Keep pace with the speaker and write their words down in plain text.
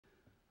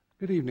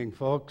Good evening,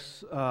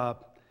 folks.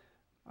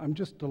 I'm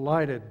just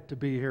delighted to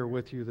be here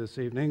with you this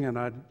evening, and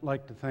I'd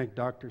like to thank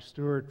Dr.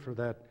 Stewart for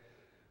that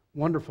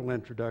wonderful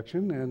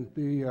introduction and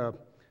the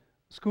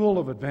School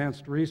of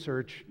Advanced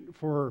Research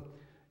for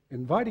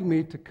inviting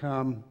me to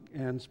come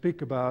and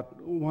speak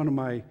about one of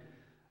my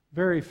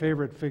very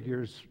favorite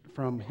figures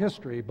from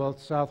history,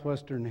 both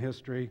Southwestern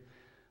history,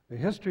 the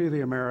history of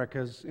the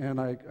Americas,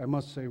 and I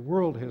must say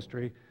world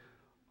history,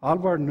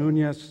 Alvar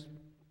Núñez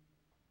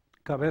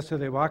Cabeza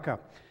de Vaca.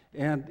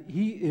 And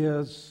he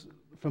is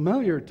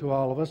familiar to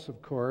all of us,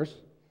 of course,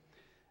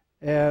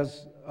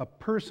 as a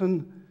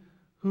person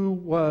who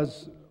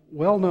was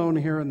well known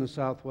here in the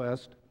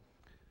Southwest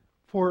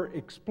for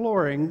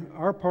exploring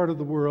our part of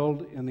the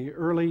world in the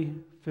early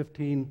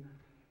 1520s.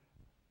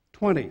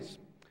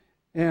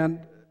 And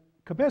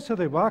Cabeza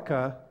de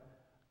Vaca,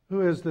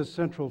 who is this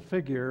central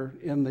figure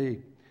in the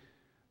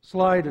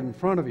slide in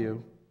front of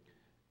you,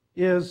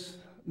 is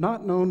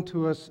not known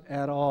to us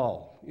at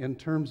all in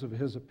terms of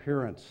his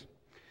appearance.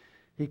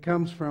 He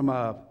comes from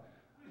a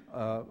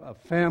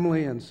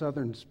family in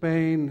southern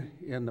Spain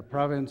in the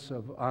province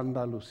of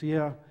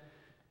Andalusia.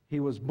 He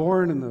was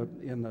born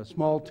in the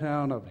small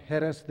town of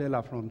Jerez de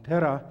la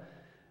Frontera,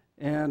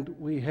 and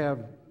we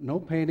have no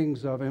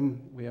paintings of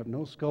him, we have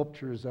no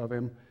sculptures of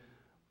him.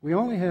 We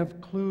only have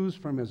clues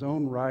from his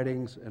own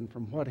writings and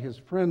from what his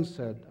friends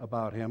said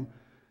about him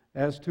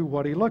as to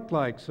what he looked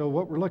like. So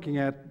what we're looking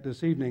at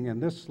this evening in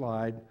this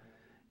slide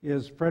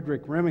is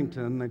Frederick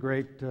Remington, the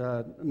great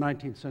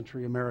 19th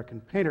century American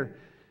painter,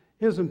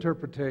 his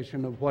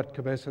interpretation of what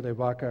Cabeza de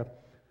Vaca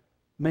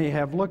may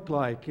have looked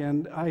like.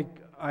 And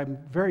I'm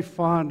very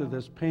fond of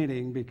this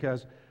painting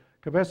because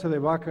Cabeza de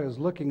Vaca is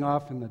looking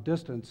off in the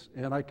distance,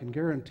 and I can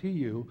guarantee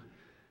you,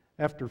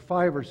 after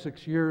 5 or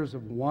 6 years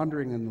of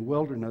wandering in the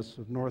wilderness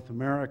of North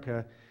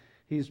America,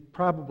 he's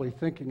probably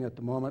thinking at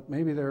the moment,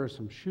 maybe there are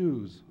some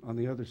shoes on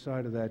the other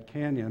side of that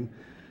canyon.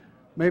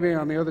 Maybe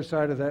on the other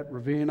side of that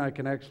ravine I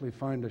can actually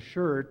find a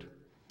shirt.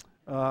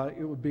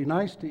 It would be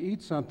nice to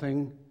eat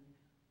something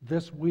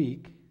this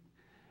week.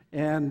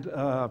 And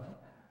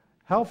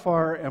how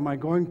far am I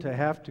going to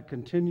have to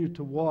continue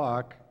to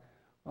walk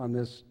on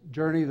this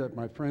journey that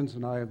my friends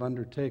and I have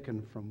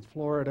undertaken from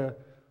Florida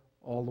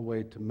all the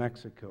way to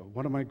Mexico?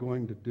 What am I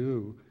going to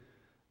do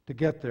to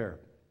get there?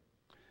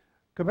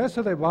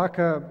 Cabeza de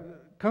Vaca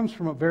comes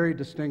from a very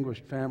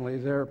distinguished family.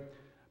 They're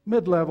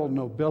mid-level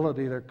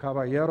nobility, they're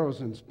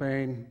caballeros in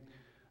Spain.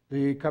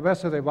 The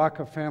Cabeza de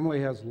Vaca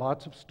family has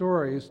lots of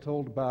stories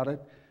told about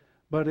it,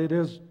 but it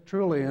is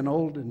truly an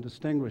old and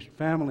distinguished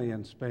family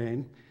in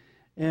Spain.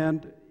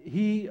 And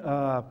he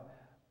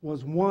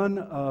was one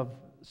of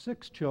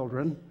 6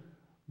 children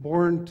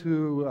born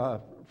to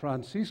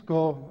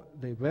Francisco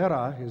de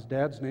Vera. His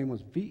dad's name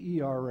was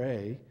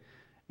Vera,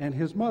 and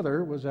his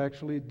mother was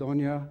actually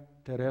Doña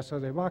Teresa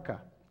de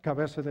Vaca,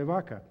 Cabeza de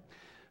Vaca.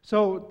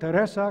 So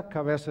Teresa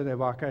Cabeza de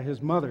Vaca,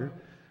 his mother,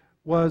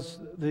 was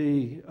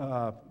the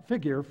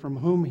figure from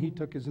whom he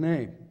took his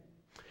name.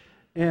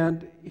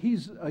 And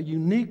he's a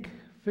unique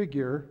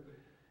figure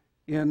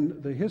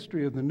in the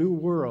history of the New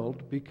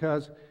World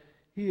because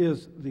he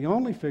is the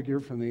only figure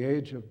from the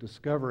age of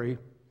discovery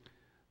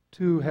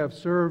to have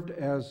served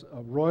as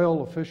a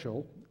royal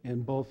official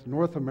in both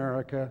North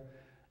America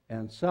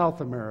and South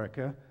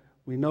America.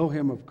 We know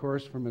him, of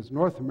course, from his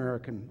North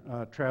American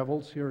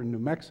travels here in New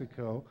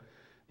Mexico,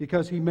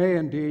 because he may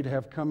indeed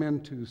have come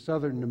into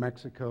southern New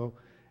Mexico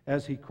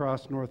as he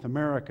crossed North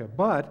America.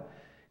 But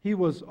he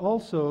was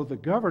also the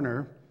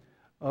governor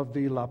of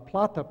the La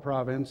Plata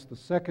province, the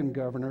second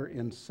governor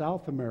in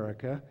South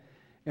America,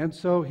 and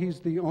so he's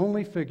the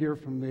only figure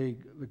from the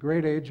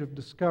great age of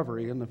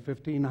discovery in the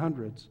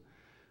 1500s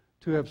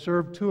to have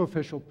served 2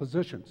 official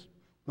positions,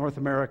 North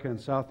America and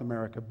South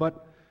America.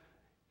 But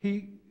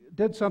he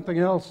did something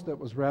else that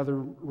was rather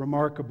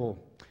remarkable.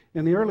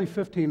 In the early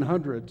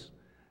 1500s,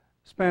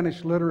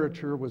 Spanish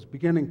literature was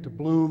beginning to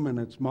bloom in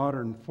its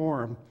modern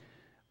form.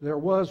 There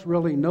was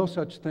really no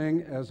such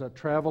thing as a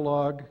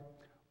travelogue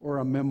or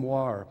a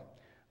memoir.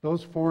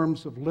 Those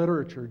forms of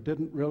literature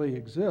didn't really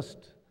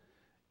exist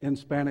in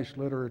Spanish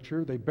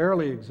literature. They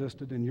barely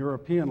existed in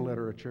European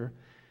literature.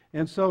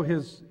 And so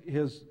his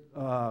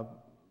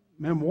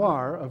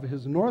memoir of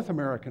his North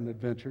American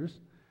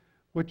adventures,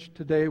 which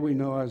today we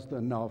know as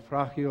the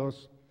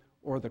Naufragios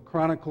or the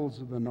Chronicles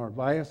of the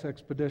Narvaez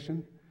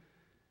Expedition,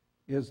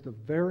 is the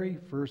very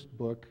first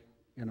book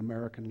in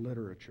American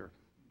literature.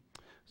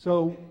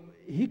 So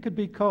he could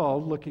be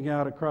called, looking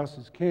out across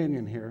his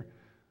canyon here,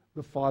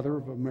 the father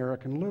of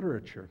American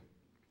literature.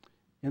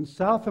 In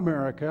South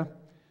America,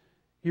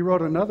 he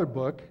wrote another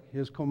book,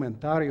 his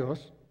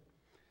Comentarios,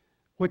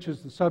 which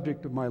is the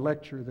subject of my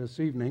lecture this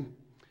evening.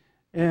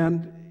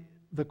 And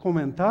the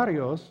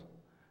Comentarios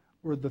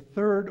were the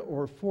 3rd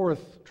or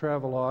 4th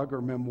travelogue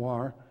or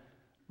memoir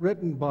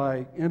written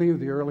by any of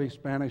the early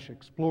Spanish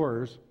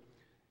explorers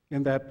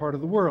in that part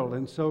of the world.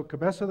 And so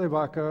Cabeza de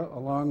Vaca,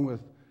 along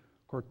with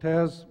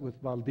Cortez, with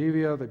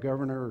Valdivia, the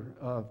governor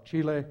of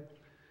Chile,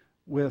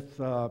 with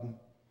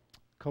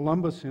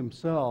Columbus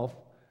himself,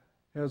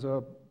 has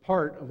a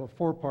part of a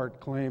four-part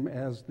claim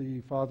as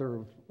the father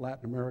of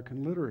Latin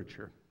American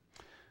literature.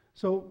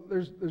 So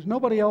there's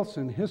nobody else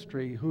in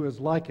history who is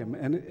like him.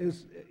 And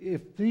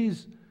if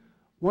these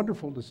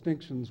wonderful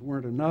distinctions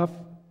weren't enough,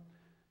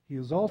 he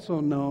is also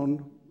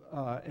known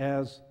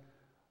as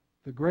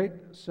the great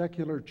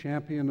secular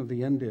champion of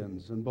the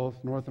Indians in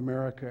both North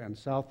America and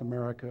South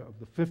America of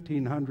the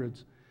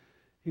 1500s.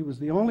 He was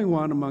the only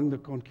one among the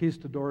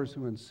conquistadors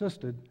who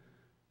insisted,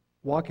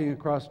 walking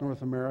across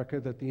North America,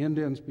 that the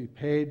Indians be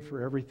paid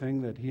for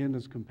everything that he and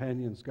his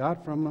companions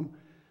got from them.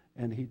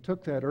 And he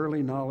took that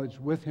early knowledge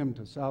with him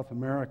to South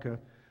America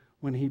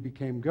when he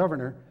became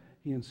governor.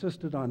 He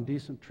insisted on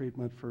decent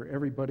treatment for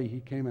everybody he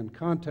came in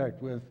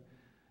contact with,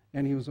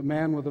 and he was a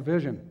man with a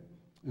vision.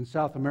 In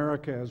South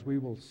America, as we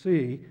will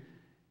see,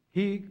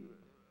 he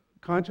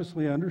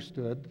consciously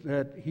understood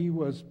that he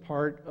was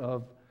part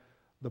of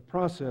the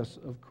process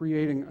of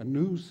creating a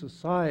new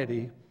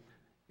society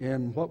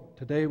in what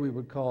today we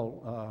would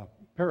call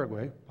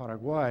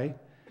Paraguay,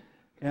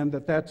 and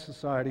that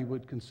society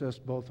would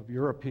consist both of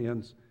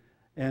Europeans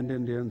and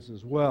Indians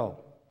as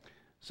well.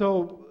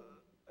 So,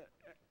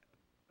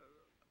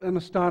 an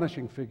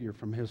astonishing figure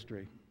from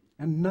history,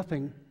 and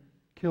nothing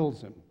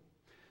kills him.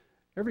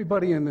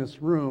 Everybody in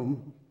this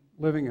room,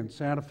 living in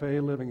Santa Fe,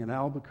 living in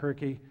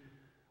Albuquerque,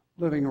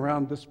 living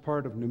around this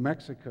part of New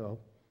Mexico,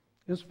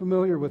 is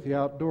familiar with the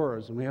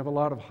outdoors, and we have a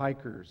lot of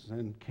hikers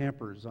and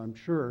campers, I'm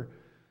sure,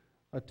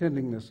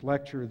 attending this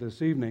lecture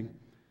this evening.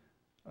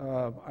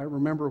 I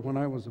remember when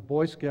I was a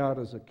Boy Scout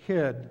as a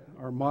kid,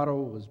 our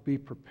motto was be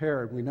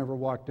prepared. We never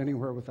walked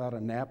anywhere without a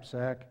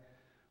knapsack,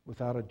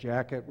 without a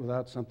jacket,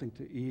 without something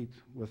to eat,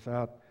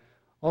 without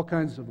all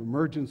kinds of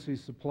emergency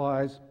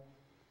supplies.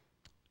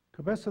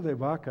 Cabeza de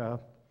Vaca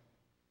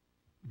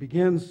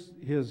begins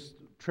his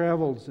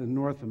travels in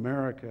North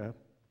America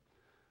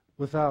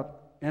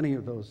without any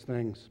of those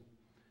things.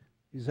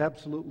 He's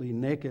absolutely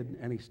naked,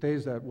 and he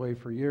stays that way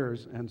for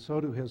years, and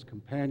so do his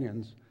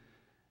companions.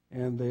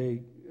 And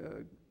they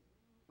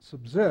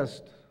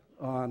subsist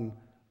on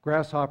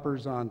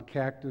grasshoppers, on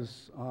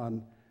cactus,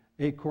 on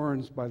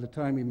acorns. By the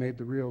time he made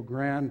the Rio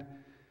Grande,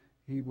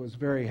 he was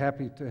very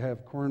happy to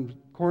have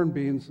corn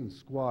beans and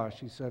squash.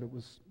 He said it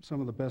was some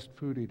of the best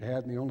food he'd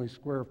had and the only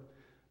square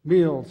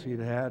meals he'd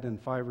had in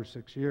 5 or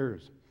 6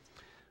 years.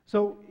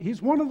 So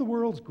he's one of the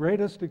world's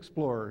greatest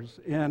explorers,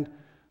 and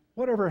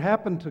whatever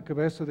happened to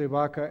Cabeza de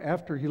Vaca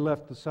after he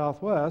left the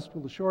Southwest,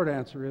 well, the short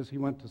answer is he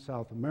went to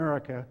South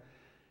America.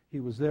 He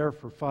was there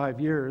for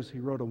 5 years. He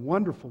wrote a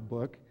wonderful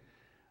book,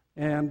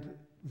 and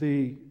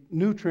the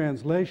new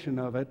translation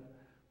of it,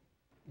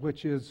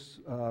 which is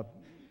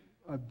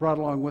I brought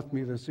along with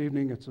me this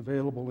evening, it's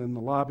available in the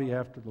lobby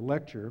after the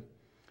lecture,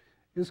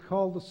 is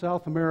called The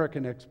South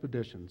American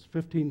Expeditions,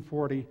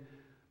 1540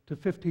 to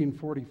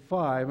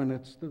 1545, and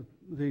it's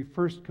the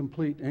first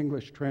complete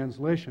English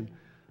translation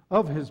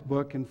of his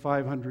book in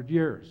 500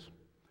 years.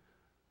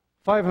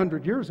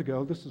 500 years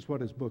ago, this is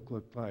what his book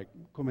looked like.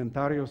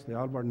 Comentarios de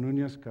Álvar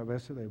Núñez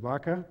Cabeza de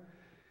Vaca.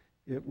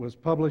 It was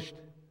published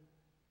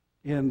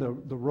in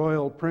the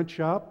Royal Print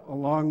Shop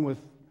along with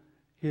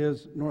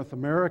his North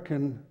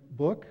American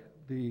book,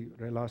 the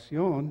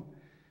Relación,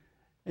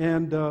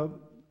 and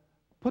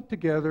put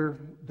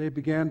together, they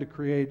began to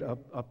create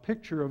a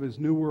picture of his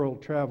New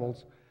World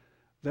travels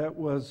that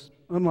was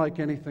unlike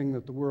anything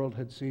that the world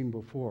had seen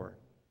before.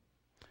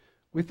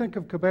 We think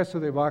of Cabeza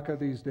de Vaca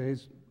these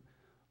days,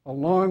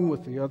 along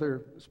with the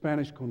other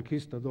Spanish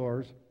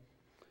conquistadors,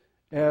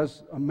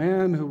 as a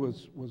man who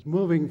was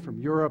moving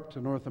from Europe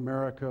to North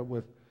America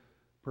with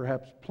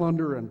perhaps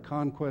plunder and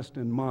conquest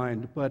in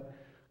mind, but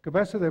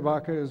Cabeza de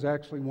Vaca is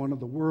actually one of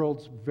the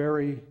world's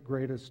very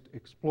greatest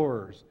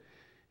explorers.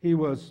 He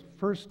was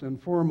first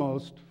and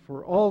foremost,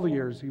 for all the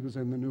years he was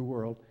in the New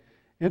World,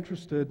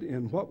 interested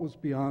in what was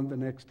beyond the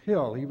next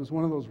hill. He was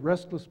one of those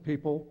restless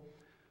people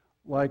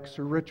like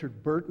Sir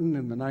Richard Burton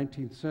in the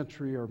 19th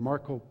century or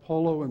Marco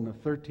Polo in the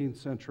 13th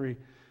century,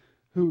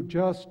 who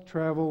just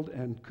traveled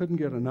and couldn't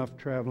get enough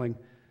traveling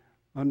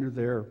under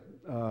their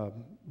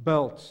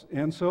belts.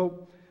 And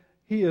so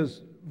he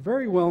is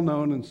very well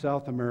known in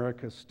South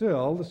America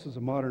still. This is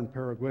a modern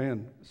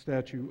Paraguayan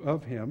statue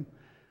of him.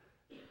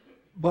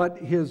 But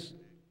his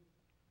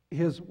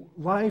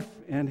life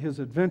and his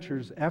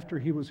adventures after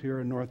he was here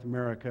in North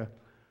America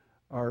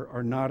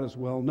are not as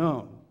well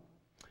known.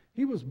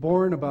 He was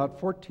born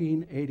about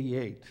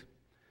 1488,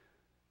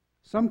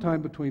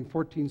 sometime between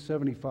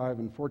 1475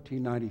 and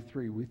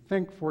 1493. We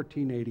think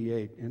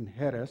 1488 in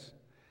Jerez.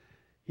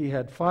 He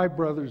had 5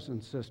 brothers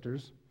and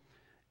sisters.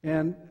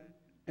 And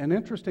an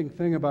interesting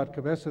thing about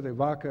Cabeza de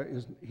Vaca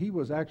is he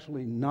was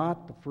actually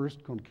not the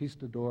first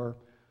conquistador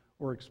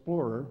or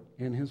explorer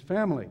in his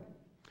family.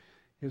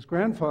 His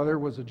grandfather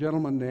was a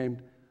gentleman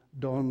named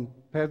Don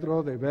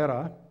Pedro de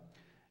Vera,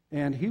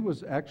 and he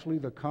was actually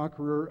the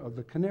conqueror of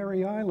the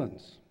Canary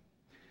Islands.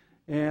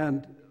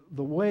 And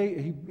the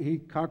way he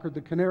conquered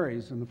the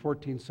Canaries in the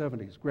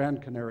 1470s,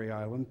 Grand Canary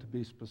Island to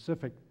be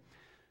specific,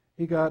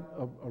 he got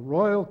a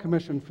royal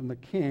commission from the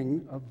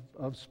king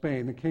of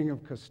Spain, the king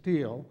of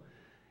Castile,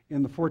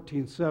 in the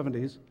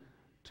 1470s,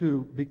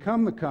 to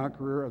become the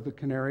conqueror of the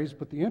Canaries,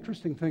 but the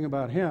interesting thing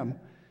about him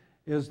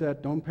is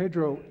that Don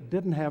Pedro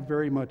didn't have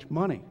very much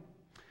money.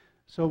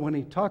 So when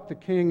he talked the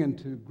king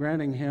into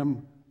granting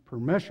him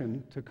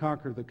permission to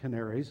conquer the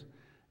Canaries,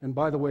 and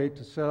by the way,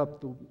 to set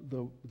up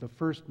the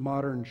first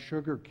modern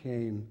sugar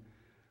cane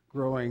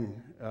growing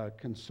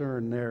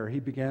concern there, he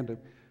began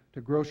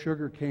to grow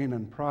sugar cane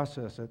and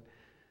process it.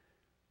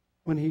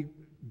 When he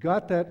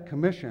got that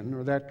commission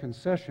or that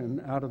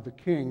concession out of the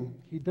king,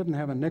 he didn't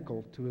have a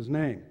nickel to his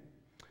name.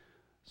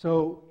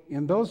 So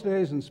in those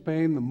days in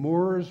Spain, the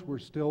Moors were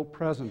still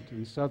present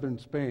in southern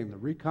Spain. The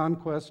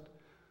reconquest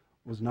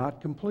was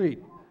not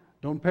complete.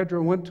 Don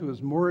Pedro went to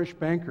his Moorish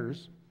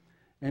bankers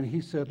and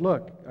he said,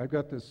 look, I've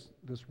got this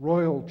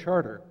royal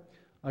charter.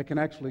 I can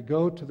actually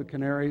go to the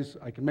Canaries.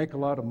 I can make a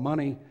lot of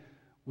money.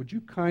 Would you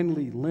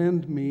kindly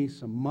lend me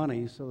some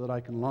money so that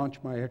I can launch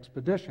my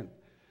expedition?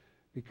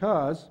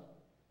 Because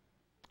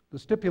the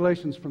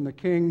stipulations from the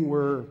king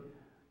were,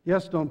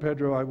 yes, Don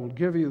Pedro, I will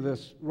give you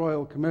this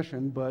royal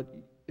commission, but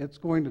it's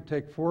going to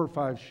take 4 or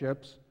 5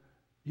 ships.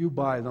 You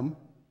buy them.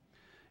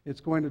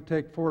 It's going to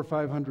take 400 or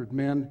 500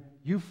 men.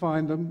 You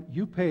find them.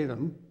 You pay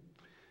them.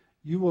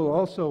 You will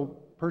also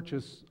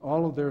purchase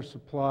all of their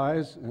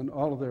supplies and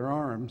all of their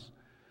arms.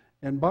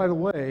 And by the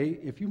way,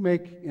 if you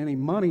make any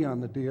money on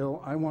the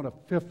deal, I want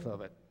 1/5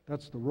 of it.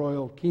 That's the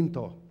royal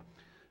quinto.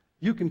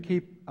 You can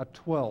keep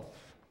 1/12.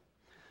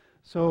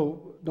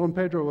 So Don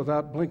Pedro,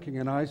 without blinking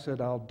an eye, said,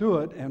 I'll do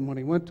it. And when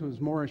he went to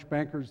his Moorish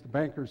bankers, the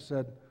bankers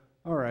said,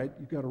 all right,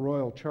 you've got a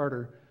royal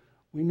charter.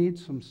 We need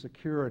some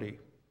security.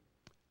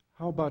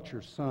 How about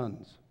your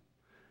sons?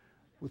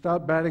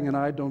 Without batting an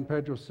eye, Don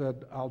Pedro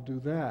said, I'll do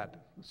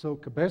that. So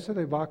Cabeza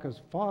de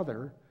Vaca's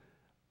father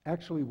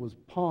actually was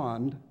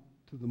pawned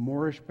to the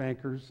Moorish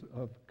bankers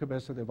of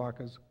Cabeza de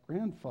Vaca's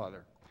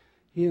grandfather,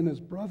 he and his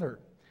brother.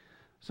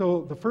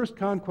 So the first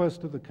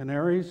conquest of the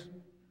Canaries,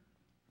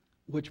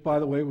 which, by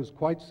the way, was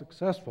quite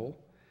successful,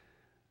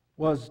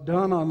 was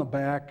done on the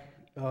back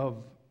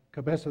of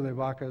Cabeza de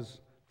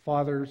Vaca's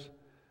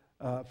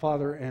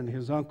father and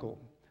his uncle,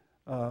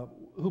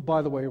 who,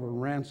 by the way, were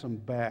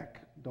ransomed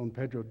back. Don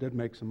Pedro did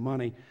make some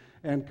money.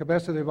 And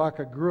Cabeza de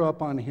Vaca grew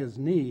up on his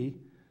knee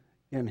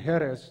in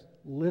Jerez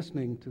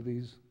listening to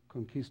these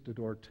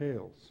conquistador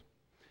tales.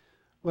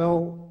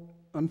 Well,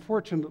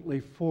 unfortunately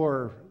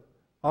for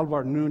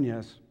Alvar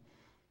Núñez,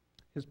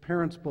 his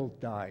parents both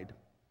died.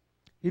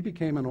 He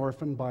became an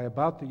orphan by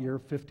about the year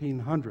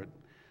 1500,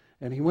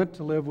 and he went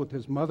to live with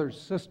his mother's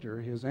sister,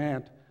 his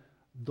aunt,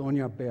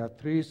 Doña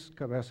Beatriz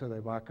Cabeza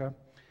de Vaca,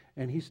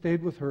 and he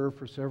stayed with her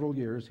for several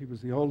years. He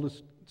was the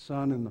oldest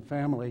son in the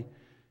family.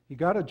 He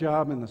got a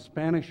job in the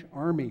Spanish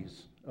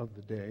armies of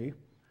the day,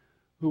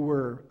 who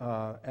were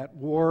at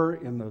war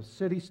in the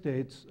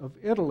city-states of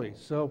Italy.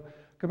 So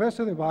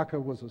Cabeza de Vaca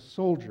was a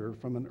soldier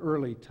from an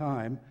early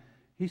time.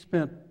 He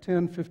spent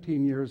 10,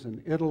 15 years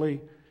in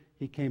Italy.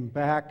 He came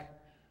back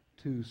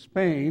to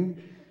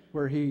Spain,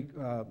 where he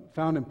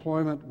found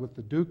employment with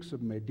the Dukes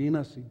of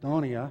Medina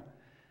Sidonia,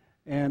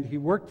 and he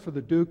worked for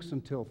the Dukes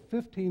until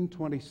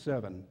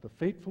 1527, the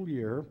fateful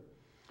year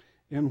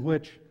in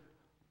which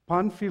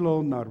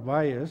Pánfilo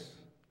Narváez,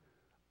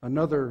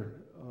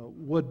 another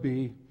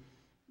would-be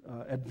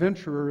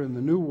adventurer in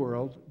the New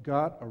World,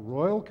 got a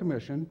royal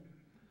commission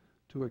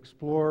to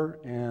explore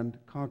and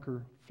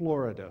conquer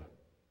Florida,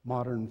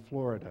 modern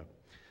Florida.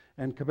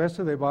 And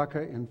Cabeza de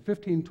Vaca in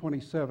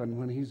 1527,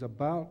 when he's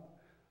about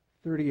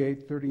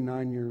 38,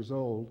 39 years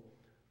old,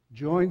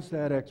 joins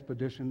that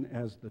expedition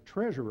as the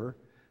treasurer,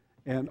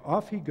 and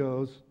off he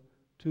goes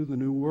to the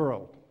New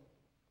World.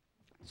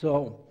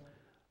 So,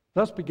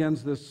 thus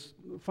begins this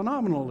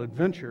phenomenal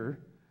adventure.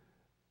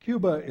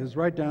 Cuba is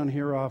right down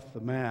here off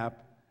the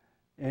map,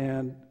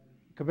 and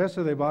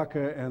Cabeza de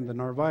Vaca and the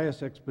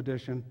Narváez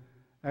expedition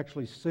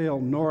actually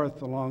sail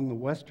north along the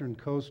western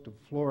coast of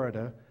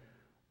Florida.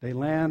 They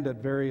land at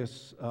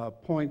various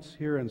points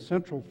here in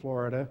central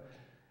Florida,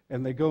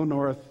 and they go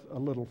north a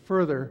little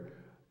further.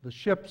 The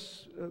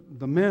ships,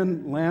 the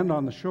men land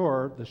on the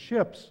shore. The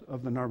ships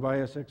of the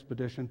Narváez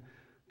expedition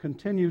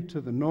continue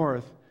to the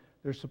north.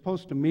 They're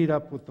supposed to meet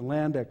up with the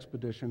land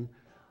expedition,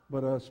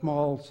 but a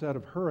small set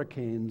of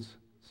hurricanes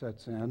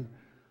sets in.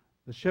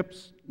 The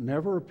ships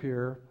never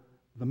appear.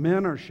 The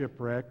men are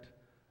shipwrecked.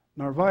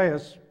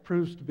 Narváez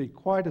proves to be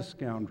quite a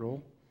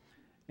scoundrel.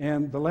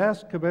 And the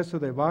last Cabeza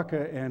de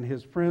Vaca and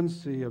his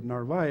friends see of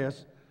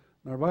Narváez,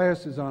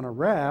 Narváez is on a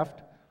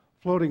raft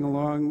floating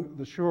along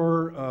the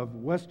shore of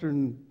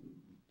western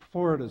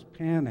Florida's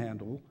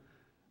panhandle,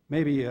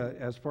 maybe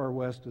as far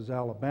west as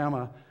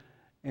Alabama,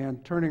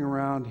 and turning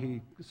around,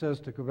 he says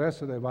to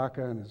Cabeza de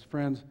Vaca and his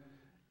friends,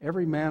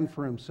 every man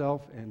for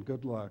himself and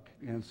good luck,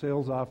 and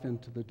sails off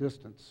into the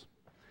distance.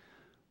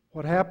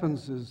 What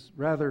happens is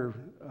rather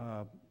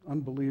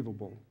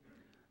unbelievable.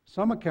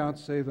 Some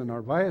accounts say the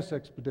Narváez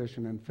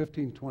expedition in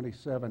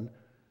 1527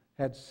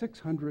 had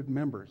 600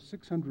 members,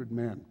 600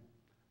 men,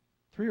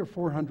 300 or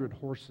 400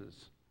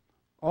 horses,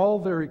 all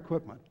their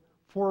equipment,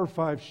 4 or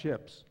 5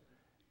 ships.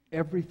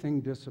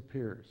 Everything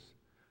disappears.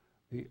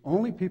 The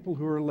only people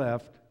who are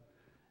left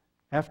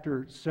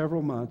After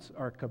several months,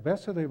 our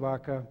Cabeza de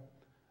Vaca,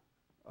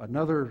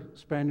 another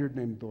Spaniard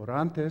named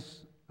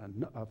Dorantes,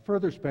 a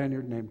further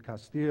Spaniard named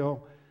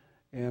Castillo,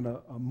 and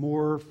a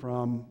Moor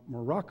from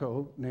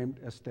Morocco named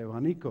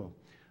Estebanico.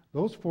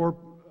 Those four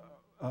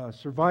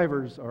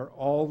survivors are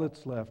all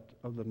that's left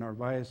of the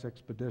Narvaez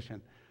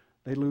expedition.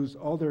 They lose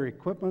all their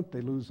equipment,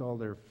 they lose all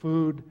their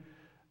food,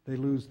 they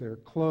lose their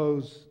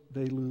clothes,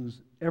 they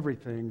lose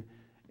everything,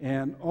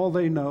 and all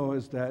they know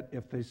is that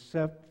if they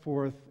set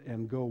forth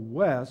and go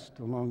west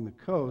along the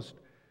coast,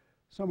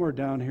 somewhere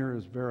down here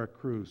is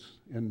Veracruz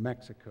in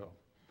Mexico.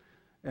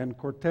 And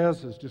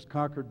Cortez has just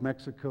conquered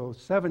Mexico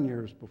 7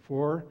 years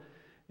before,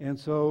 and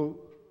so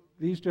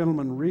these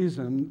gentlemen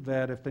reason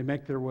that if they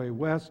make their way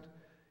west,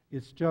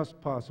 it's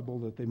just possible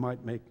that they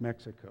might make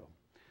Mexico.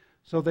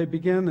 So they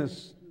begin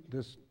this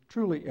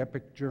truly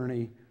epic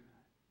journey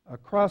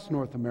across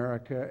North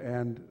America,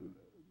 and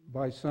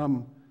by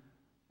some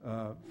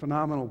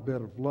phenomenal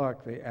bit of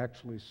luck, they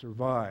actually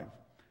survive.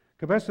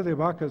 Cabeza de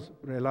Vaca's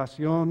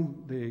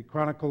Relación, the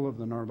chronicle of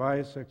the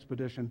Narvaez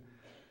expedition,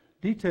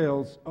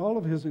 details all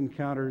of his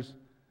encounters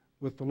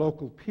with the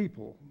local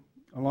people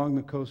along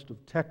the coast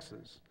of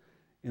Texas,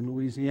 in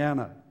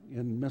Louisiana,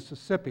 in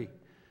Mississippi.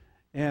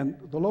 And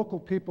the local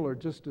people are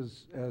just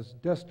as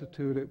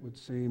destitute, it would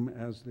seem,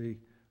 as the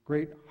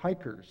great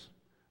hikers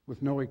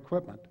with no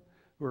equipment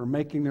who are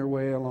making their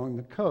way along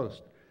the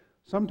coast.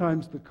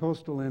 Sometimes the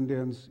coastal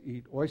Indians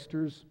eat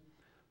oysters.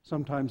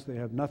 Sometimes they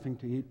have nothing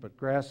to eat but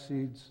grass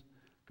seeds.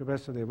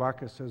 Cabeza de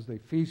Vaca says they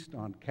feast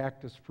on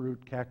cactus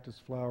fruit,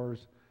 cactus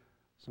flowers.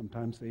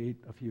 Sometimes they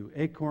eat a few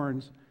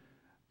acorns.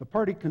 The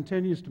party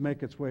continues to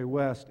make its way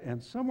west,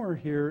 and somewhere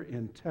here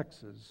in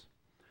Texas,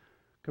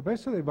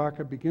 Cabeza de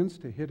Vaca begins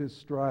to hit his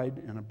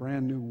stride in a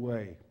brand new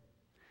way.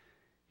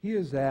 He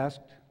is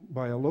asked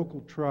by a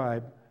local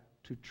tribe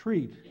to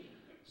treat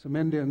some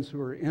Indians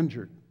who are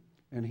injured,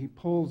 and he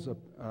pulls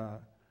a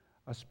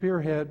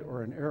spearhead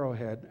or an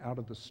arrowhead out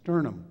of the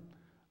sternum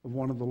of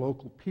one of the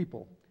local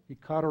people. He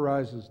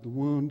cauterizes the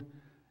wound,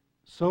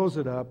 sews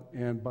it up,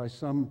 and by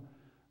some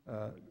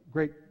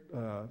great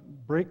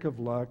break of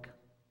luck,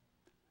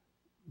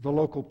 the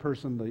local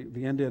person,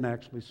 the Indian,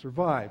 actually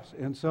survives.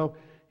 And so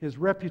his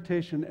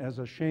reputation as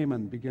a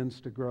shaman begins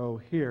to grow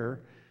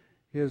here.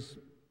 His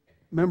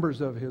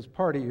members of his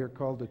party are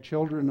called the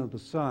Children of the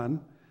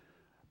Sun.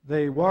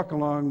 They walk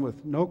along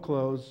with no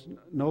clothes,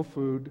 no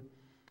food,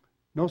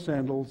 no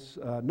sandals,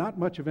 not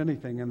much of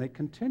anything, and they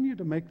continue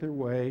to make their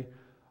way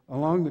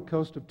along the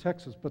coast of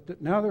Texas.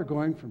 But now they're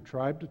going from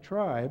tribe to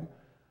tribe.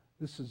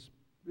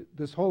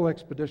 This whole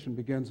expedition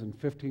begins in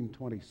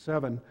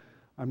 1527.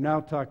 I'm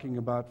now talking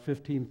about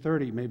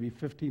 1530, maybe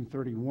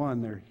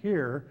 1531. They're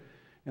here,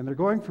 and they're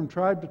going from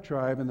tribe to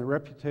tribe, and their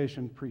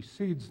reputation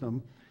precedes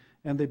them,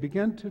 and they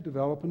begin to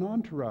develop an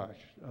entourage.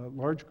 A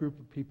large group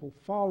of people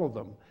follow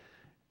them.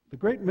 The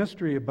great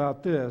mystery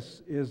about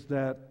this is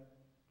that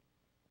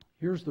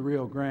here's the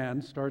Rio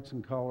Grande, starts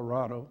in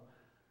Colorado,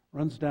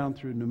 runs down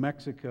through New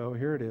Mexico.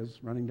 Here it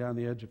is, running down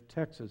the edge of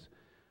Texas.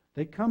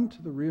 They come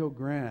to the Rio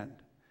Grande,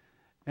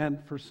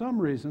 and for some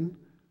reason,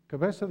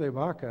 Cabeza de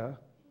Vaca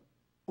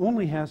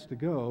only has to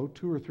go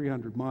 200 or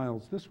 300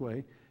 miles this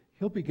way.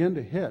 He'll begin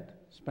to hit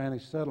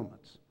Spanish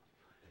settlements.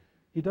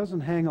 He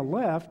doesn't hang a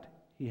left,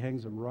 he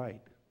hangs a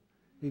right.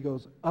 He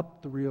goes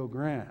up the Rio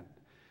Grande.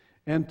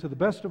 And to the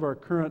best of our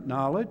current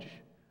knowledge,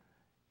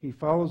 he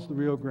follows the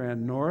Rio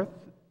Grande north.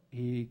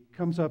 He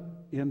comes up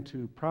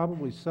into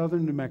probably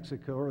southern New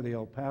Mexico or the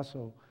El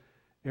Paso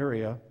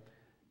area.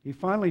 He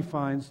finally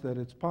finds that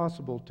it's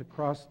possible to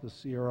cross the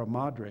Sierra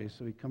Madre,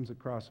 so he comes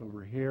across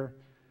over here,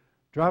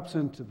 drops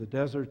into the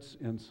deserts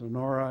in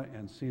Sonora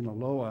and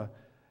Sinaloa,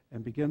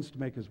 and begins to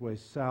make his way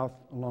south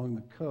along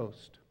the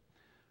coast.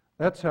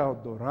 That's how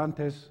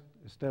Dorantes,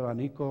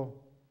 Estebanico,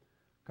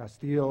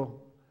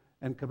 Castillo,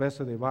 and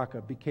Cabeza de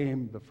Vaca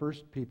became the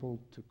first people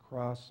to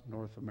cross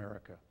North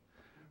America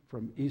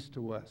from east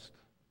to west.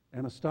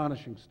 An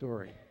astonishing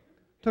story.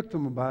 Took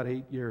them about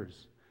 8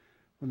 years.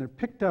 When they're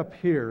picked up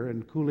here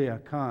in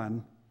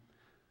Culiacan,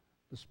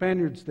 the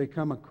Spaniards they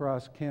come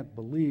across can't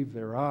believe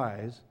their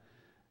eyes.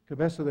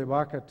 Cabeza de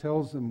Vaca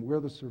tells them, we're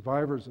the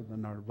survivors of the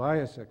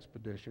Narvaez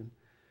expedition,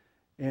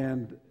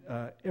 and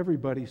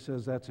everybody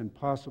says that's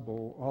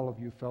impossible. All of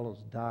you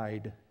fellows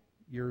died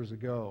years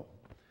ago.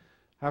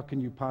 How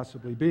can you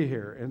possibly be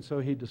here? And so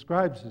he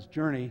describes his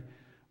journey.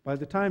 By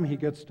the time he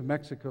gets to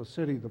Mexico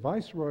City, the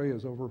viceroy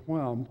is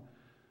overwhelmed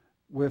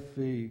with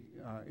the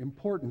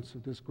importance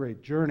of this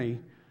great journey,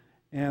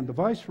 and the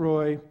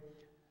viceroy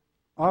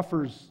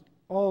offers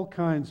all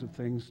kinds of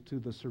things to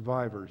the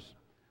survivors.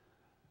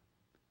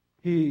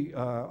 He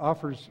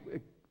offers,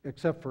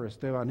 except for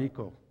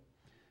Estebanico,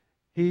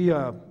 he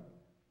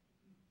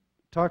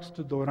talks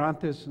to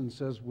Dorantes and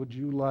says, would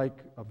you like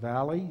a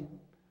valley?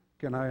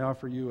 Can I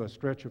offer you a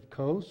stretch of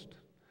coast?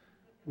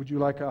 Would you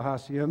like a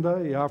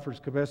hacienda? He offers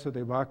Cabeza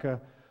de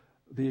Vaca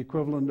the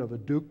equivalent of a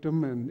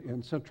dukedom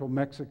in central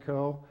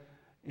Mexico.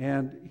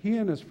 And he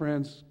and his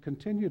friends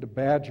continue to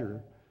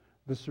badger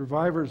the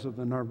survivors of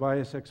the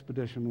Narvaez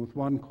expedition with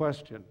one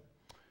question,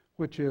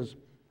 which is,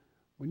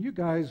 when you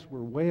guys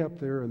were way up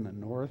there in the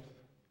north,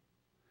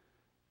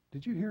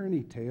 did you hear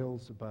any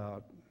tales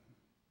about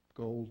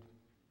gold,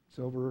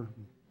 silver,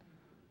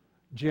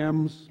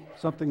 gems,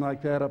 something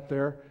like that up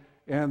there?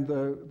 And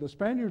the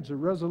Spaniards are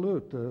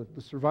resolute, the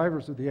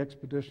survivors of the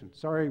expedition.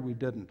 Sorry, we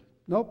didn't.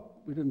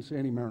 Nope, we didn't see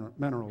any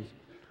minerals.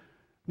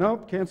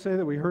 Nope, can't say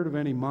that we heard of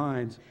any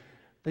mines.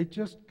 They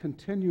just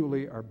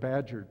continually are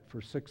badgered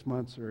for 6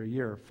 months or a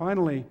year.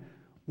 Finally,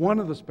 one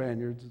of the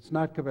Spaniards, it's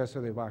not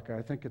Cabeza de Vaca,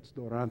 I think it's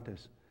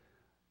Dorantes,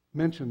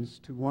 mentions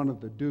to one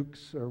of the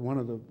dukes or one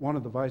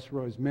of the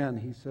viceroy's men,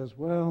 he says,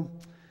 well,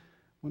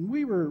 when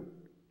we were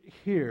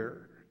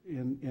here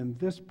in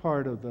this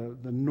part of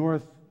the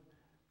north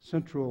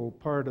central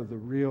part of the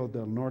Rio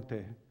del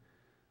Norte,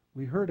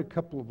 we heard a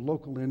couple of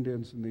local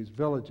Indians in these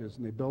villages,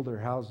 and they build their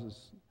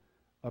houses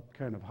up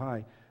kind of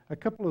high. A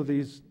couple of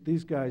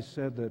these guys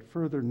said that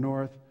further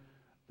north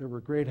there were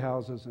great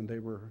houses and they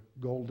were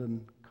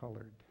golden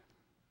colored.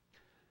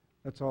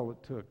 That's all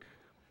it took.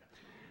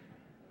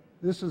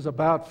 This is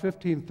about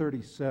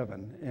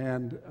 1537,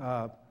 and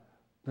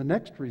the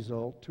next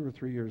result, 2 or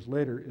 3 years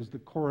later, is the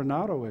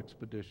Coronado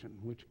expedition,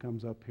 which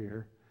comes up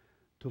here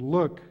to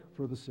look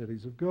for the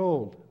cities of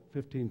gold,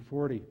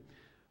 1540.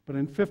 But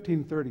in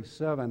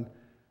 1537,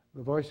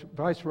 the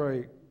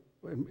viceroy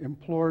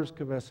implores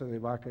Cabeza de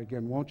Vaca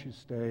again, won't you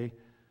stay?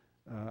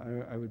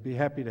 I would be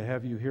happy to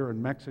have you here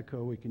in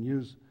Mexico. We can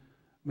use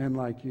men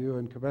like you.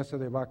 And Cabeza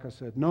de Vaca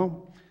said,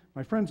 no,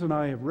 my friends and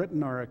I have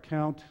written our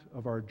account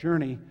of our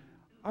journey.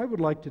 I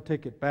would like to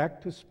take it back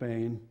to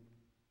Spain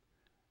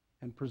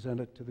and present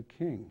it to the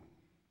king.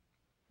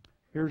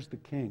 Here's the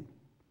king,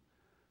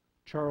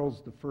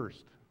 Charles I,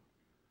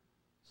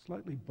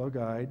 slightly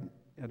bug-eyed,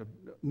 and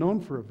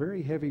known for a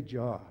very heavy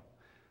jaw.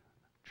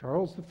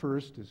 Charles I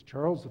is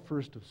Charles I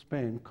of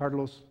Spain,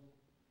 Carlos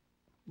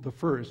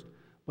I,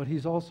 but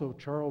he's also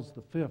Charles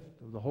V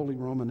of the Holy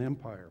Roman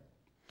Empire.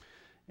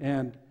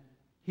 And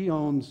he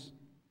owns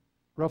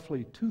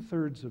roughly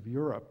 2/3 of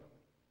Europe.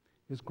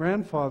 His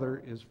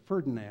grandfather is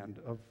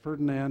Ferdinand, of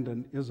Ferdinand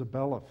and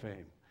Isabella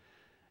fame.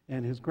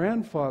 And his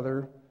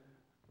grandfather,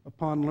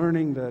 upon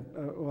learning that,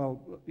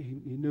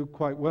 he knew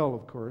quite well,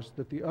 of course,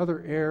 that the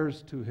other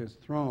heirs to his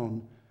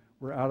throne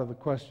were out of the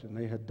question.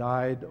 They had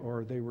died,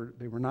 or they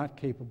were not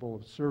capable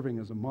of serving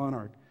as a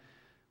monarch.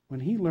 When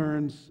he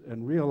learns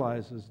and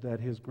realizes that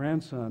his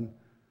grandson,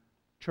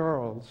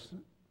 Charles,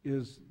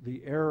 is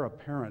the heir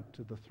apparent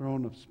to the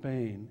throne of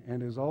Spain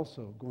and is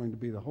also going to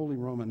be the Holy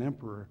Roman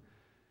Emperor,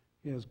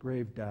 he has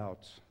grave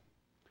doubts.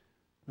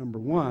 Number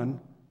one,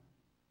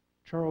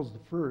 Charles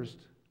I,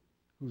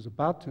 who's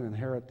about to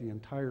inherit the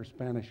entire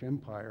Spanish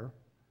Empire,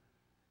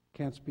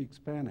 can't speak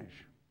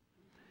Spanish.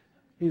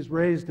 He's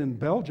raised in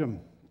Belgium,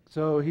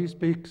 so he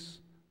speaks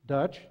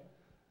Dutch,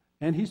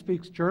 and he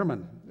speaks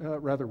German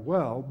rather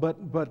well,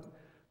 but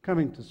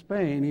coming to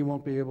Spain, he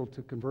won't be able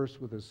to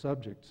converse with his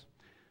subjects.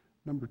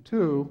 Number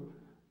two,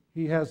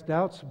 he has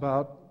doubts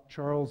about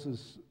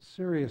Charles's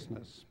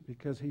seriousness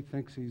because he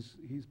thinks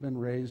he's been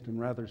raised in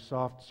rather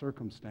soft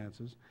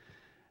circumstances.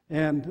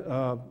 And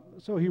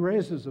so he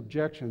raises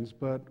objections,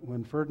 but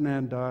when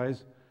Ferdinand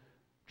dies,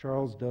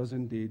 Charles does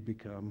indeed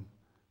become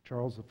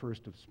Charles I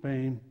of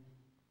Spain,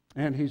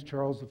 and he's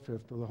Charles V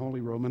of the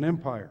Holy Roman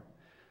Empire.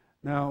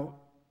 Now,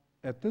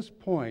 at this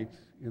point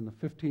in the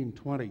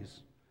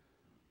 1520s,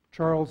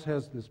 Charles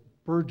has this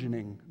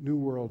burgeoning New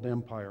World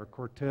empire.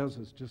 Cortez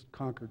has just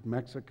conquered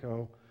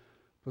Mexico.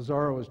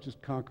 Pizarro has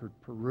just conquered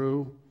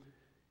Peru.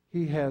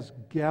 He has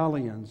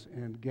galleons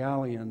and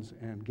galleons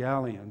and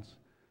galleons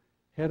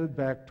headed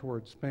back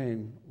towards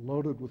Spain,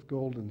 loaded with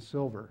gold and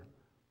silver,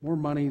 more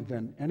money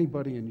than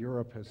anybody in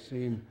Europe has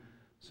seen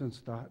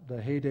since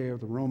the heyday of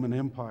the Roman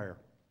Empire.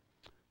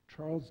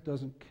 Charles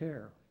doesn't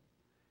care.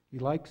 He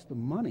likes the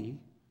money,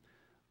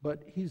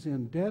 but he's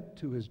in debt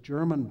to his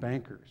German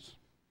bankers.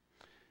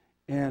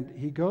 And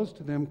he goes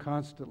to them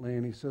constantly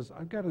and he says,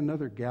 I've got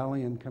another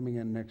galleon coming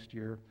in next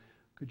year.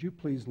 Could you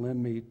please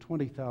lend me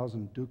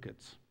 20,000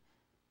 ducats?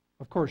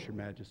 Of course, Your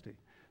Majesty.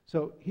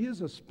 So he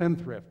is a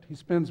spendthrift. He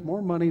spends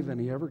more money than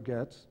he ever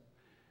gets.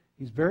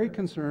 He's very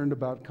concerned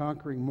about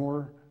conquering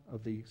more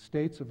of the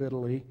states of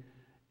Italy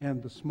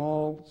and the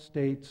small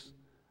states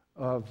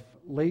of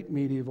late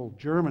medieval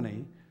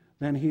Germany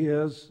than he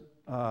is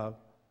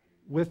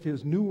with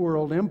his New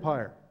World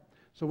Empire.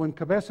 So when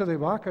Cabeza de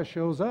Vaca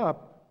shows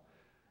up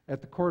at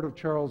the court of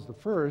Charles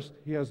I,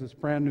 he has this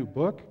brand new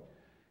book.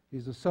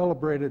 He's a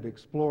celebrated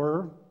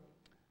explorer,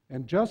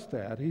 and just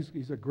that,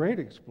 he's a great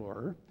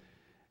explorer.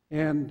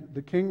 And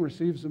the king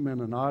receives him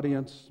in an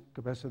audience.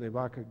 Cabeza de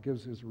Vaca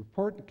gives his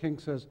report. The king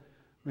says,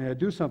 may I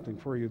do something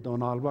for you,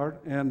 Don Alvar?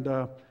 And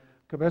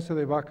Cabeza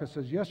de Vaca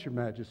says, yes, Your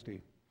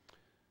Majesty.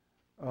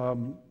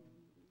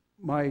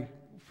 My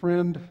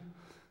friend,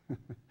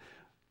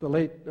 the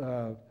late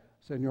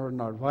Senor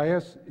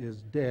Narvaez,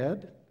 is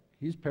dead.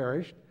 He's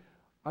perished.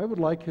 I would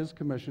like his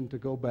commission to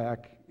go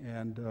back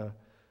and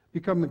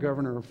become the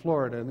governor of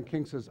Florida. And the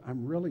king says,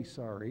 I'm really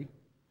sorry.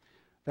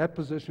 That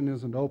position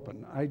isn't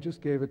open. I just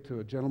gave it to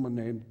a gentleman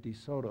named De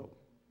Soto.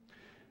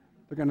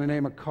 They're going to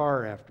name a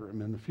car after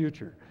him in the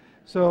future.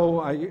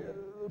 So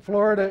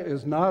Florida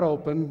is not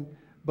open,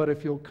 but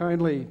if you'll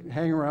kindly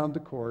hang around the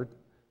court,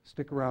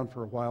 stick around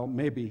for a while,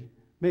 maybe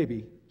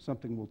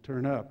something will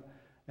turn up.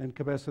 And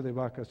Cabeza de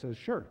Vaca says,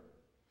 sure.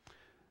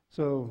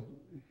 So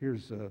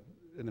here's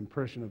an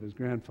impression of his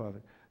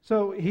grandfather.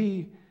 So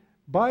he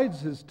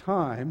bides his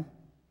time,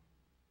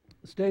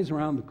 stays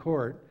around the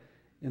court.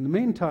 In the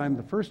meantime,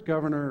 the first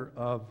governor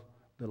of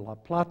the La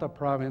Plata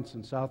province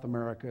in South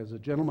America is a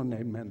gentleman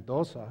named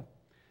Mendoza.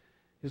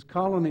 His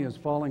colony is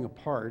falling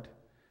apart.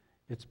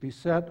 It's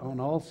beset on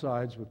all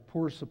sides with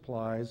poor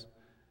supplies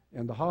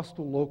and the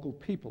hostile local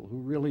people who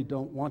really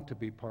don't want to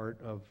be part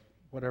of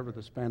whatever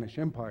the Spanish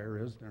Empire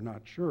is. They're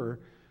not sure.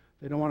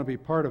 They don't want to be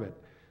part of it.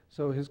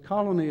 So his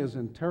colony is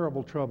in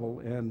terrible trouble,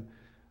 and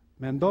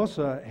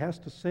Mendoza has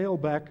to sail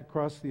back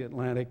across the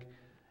Atlantic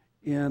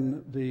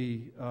in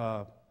the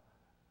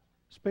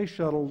space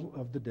shuttle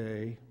of the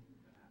day,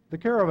 the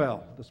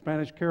Caravel, the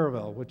Spanish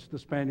Caravel, which the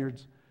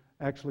Spaniards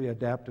actually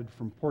adapted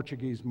from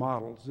Portuguese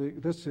models.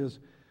 This is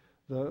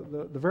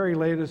the very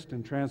latest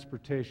in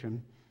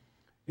transportation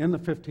in the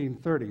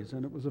 1530s,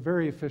 and it was a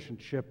very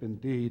efficient ship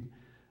indeed,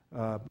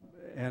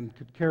 and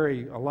could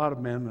carry a lot of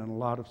men and a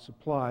lot of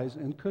supplies,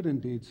 and could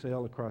indeed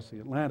sail across the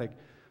Atlantic.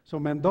 So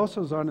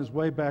Mendoza's on his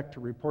way back to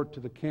report to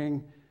the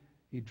king.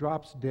 He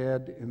drops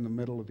dead in the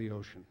middle of the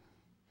ocean.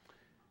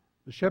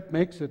 The ship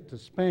makes it to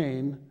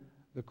Spain.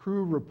 The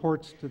crew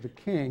reports to the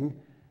king,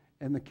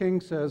 and the king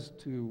says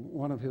to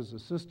one of his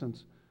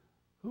assistants,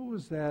 "Who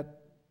was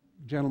that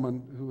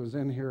gentleman who was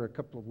in here a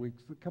couple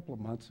of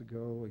months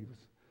ago? He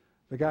was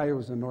the guy who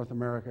was in North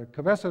America.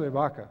 Cabeza de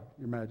Vaca,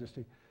 Your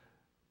Majesty.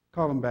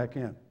 Call him back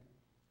in."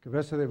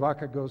 Cabeza de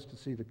Vaca goes to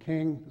see the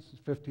king. This is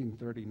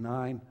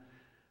 1539.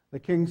 The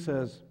king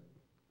says,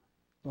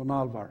 "Don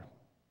Alvar,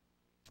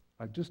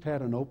 I've just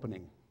had an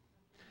opening.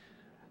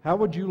 How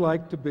would you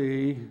like to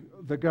be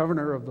the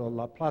governor of the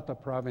La Plata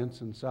province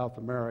in South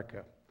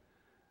America?"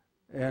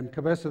 And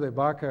Cabeza de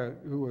Vaca,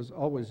 who was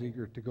always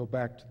eager to go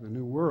back to the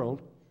New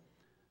World,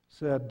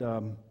 said,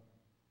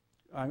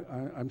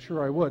 I'm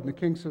sure I would. And the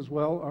king says,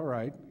 "Well, all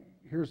right,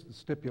 here's the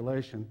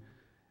stipulation.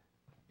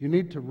 You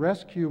need to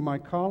rescue my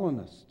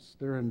colonists.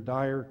 They're in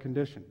dire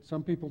condition.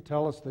 Some people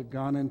tell us they've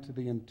gone into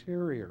the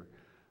interior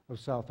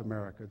of South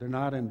America. They're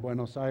not in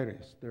Buenos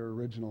Aires, their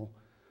original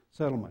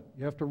settlement.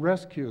 You have to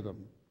rescue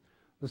them.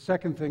 The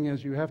second thing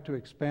is you have to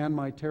expand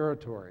my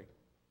territory.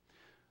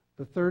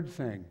 The third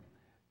thing,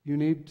 you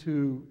need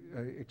to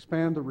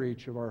expand the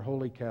reach of our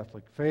holy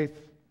Catholic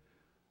faith.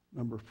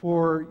 Number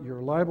 4,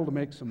 you're liable to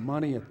make some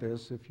money at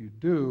this. If you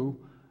do,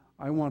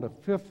 I want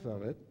 1/5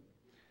 of it.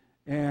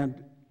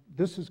 And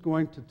this is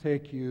going to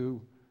take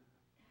you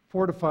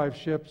 4 to 5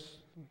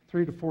 ships,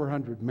 300 to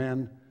 400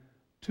 men,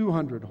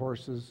 200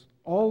 horses,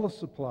 all the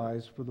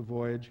supplies for the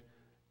voyage.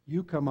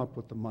 You come up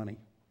with the money.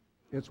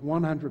 It's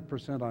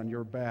 100% on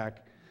your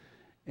back.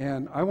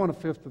 And I want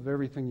 1/5 of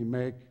everything you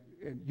make.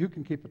 And you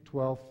can keep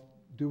 1/12.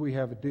 Do we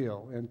have a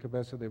deal?" And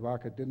Cabeza de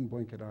Vaca didn't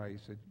blink an eye. He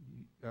said,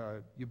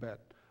 "You bet.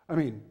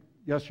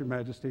 Yes, Your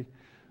Majesty.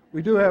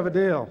 We do have a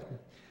deal."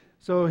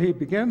 So he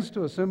begins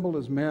to assemble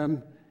his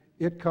men.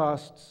 It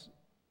costs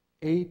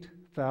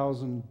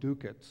 8,000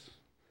 ducats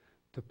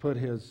to put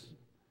his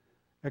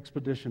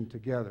expedition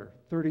together,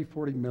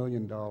 $40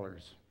 million.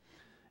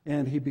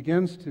 And he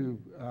begins to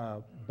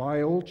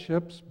buy old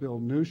ships,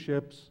 build new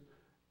ships,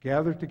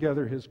 gather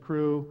together his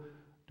crew,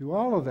 do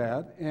all of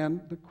that.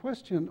 And the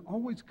question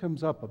always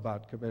comes up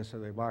about Cabeza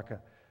de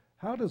Vaca.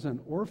 How does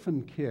an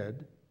orphan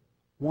kid,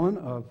 one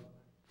of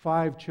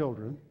 5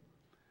 children,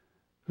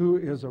 who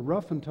is a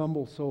rough and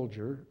tumble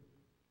soldier,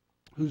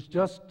 who's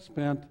just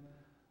spent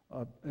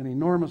an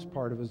enormous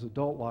part of his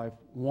adult life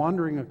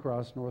wandering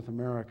across North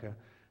America,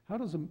 how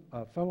does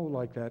a fellow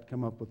like that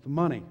come up with the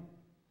money?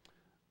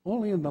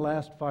 Only in the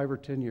last 5 or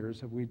 10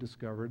 years have we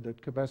discovered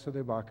that Cabeza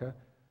de Vaca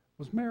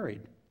was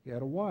married. He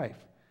had a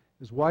wife.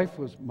 His wife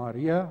was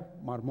Maria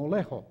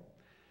Marmolejo,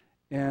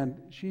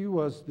 and she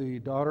was the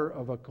daughter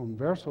of a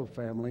converso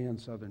family in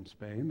southern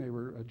Spain. They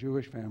were a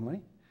Jewish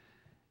family.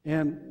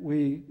 And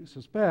we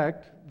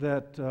suspect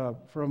that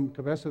from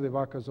Cabeza de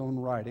Vaca's own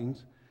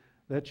writings,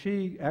 that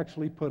she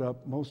actually put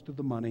up most of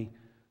the money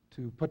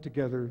to put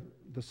together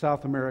the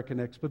South American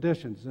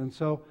expeditions. And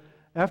so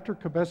after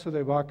Cabeza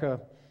de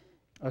Vaca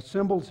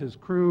assembles his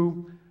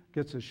crew,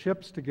 gets his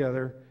ships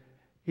together,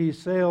 he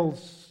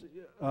sails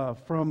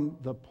from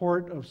the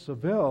port of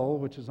Seville,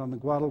 which is on the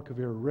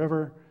Guadalquivir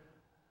River,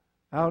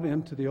 out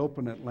into the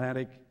open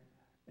Atlantic,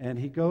 and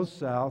he goes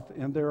south,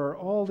 and there are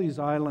all these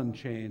island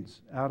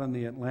chains out in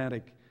the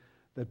Atlantic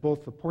that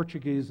both the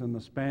Portuguese and the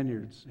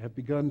Spaniards have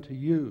begun to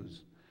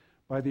use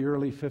by the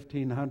early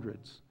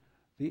 1500s.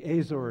 The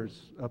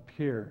Azores up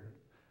here,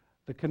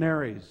 the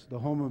Canaries, the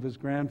home of his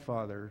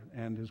grandfather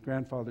and his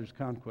grandfather's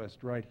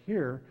conquest right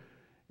here,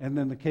 and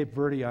then the Cape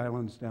Verde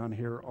Islands down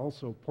here,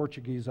 also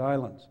Portuguese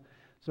islands.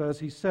 So as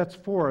he sets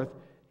forth,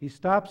 he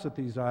stops at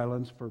these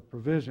islands for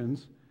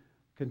provisions,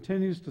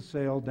 continues to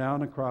sail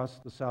down across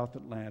the South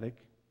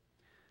Atlantic,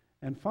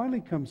 and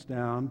finally comes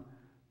down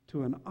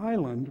to an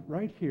island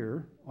right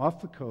here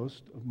off the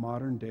coast of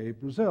modern-day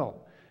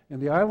Brazil.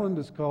 And the island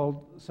is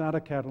called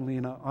Santa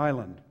Catalina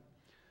Island.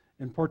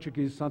 In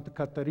Portuguese, Santa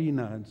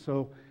Catarina. And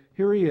so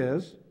here he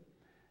is,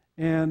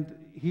 and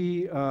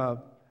he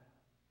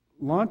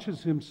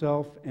launches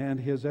himself and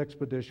his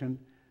expedition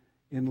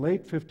in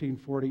late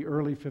 1540,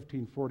 early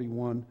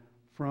 1541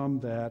 from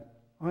that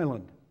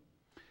island.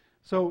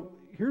 So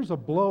here's a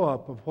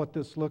blow-up of what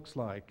this looks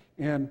like.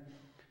 And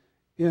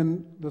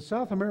in the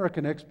South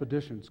American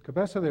expeditions,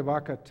 Cabeza de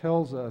Vaca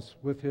tells us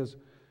with his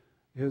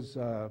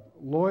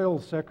loyal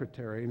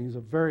secretary, and he's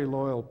a very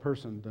loyal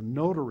person, the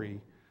notary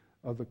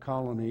of the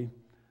colony,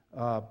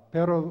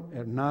 Pero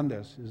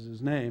Hernandez is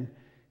his name.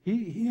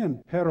 He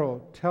and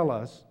Pero tell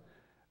us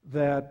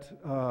that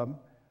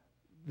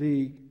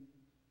the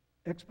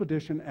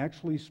expedition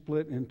actually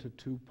split into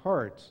two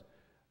parts.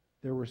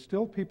 There were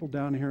still people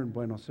down here in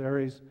Buenos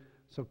Aires,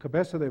 so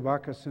Cabeza de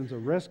Vaca sends a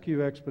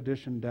rescue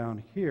expedition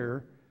down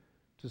here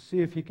to see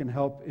if he can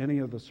help any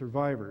of the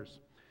survivors.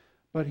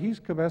 But he's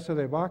Cabeza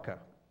de Vaca.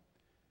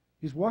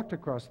 He's walked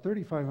across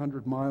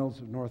 3,500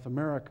 miles of North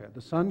America.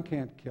 The sun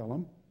can't kill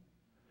him.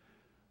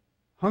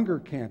 Hunger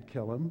can't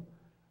kill him.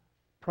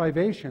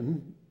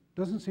 Privation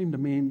doesn't seem to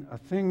mean a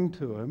thing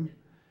to him.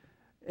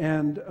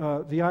 And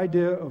the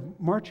idea of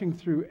marching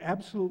through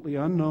absolutely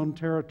unknown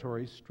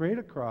territory straight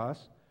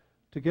across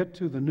to get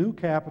to the new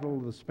capital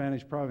of the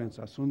Spanish province,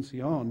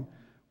 Asunción,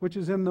 which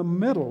is in the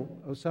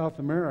middle of South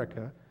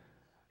America,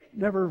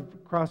 never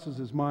crosses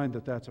his mind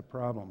that that's a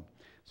problem.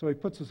 So he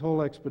puts his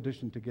whole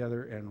expedition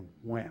together and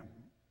wham,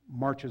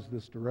 marches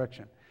this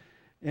direction.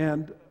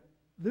 And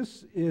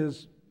this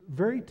is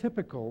very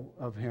typical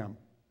of him.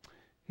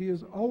 He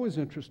is always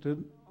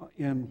interested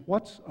in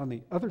what's on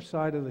the other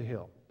side of the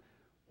hill,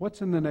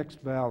 what's in the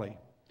next valley,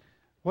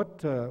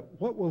 what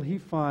will he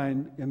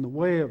find in the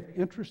way of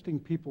interesting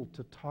people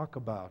to talk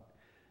about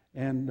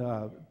and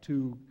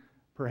to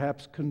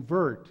perhaps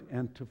convert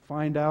and to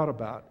find out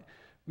about.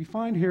 We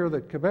find here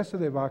that Cabeza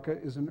de Vaca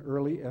is an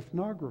early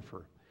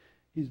ethnographer.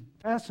 He's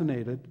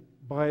fascinated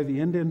by the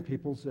Indian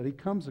peoples that he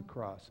comes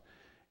across.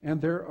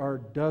 And there are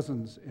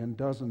dozens and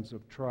dozens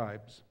of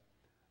tribes,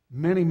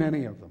 many,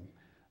 many of them,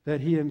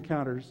 that he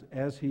encounters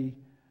as he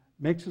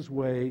makes his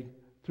way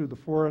through the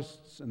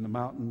forests and the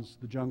mountains,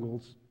 the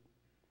jungles,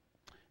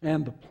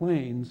 and the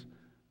plains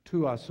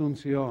to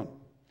Asunción.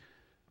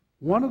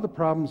 One of the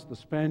problems the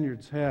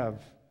Spaniards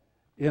have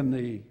in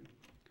the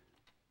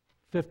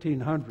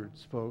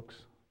 1500s,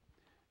 folks,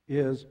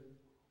 is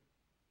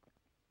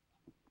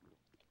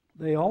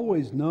they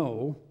always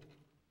know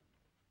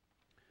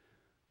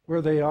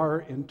where they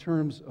are in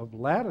terms of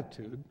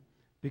latitude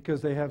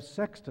because they have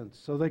sextants,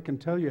 so they can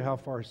tell you how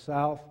far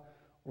south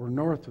or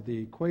north of the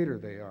equator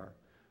they are.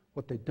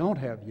 What they don't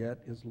have yet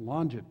is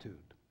longitude.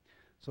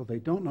 So they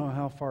don't know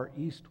how far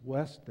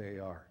east-west they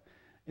are.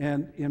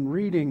 And in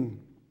reading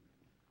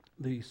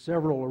the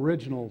several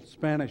original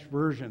Spanish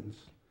versions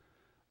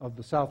of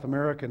the South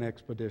American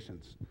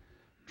expeditions,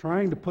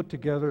 trying to put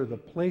together the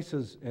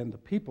places and the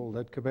people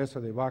that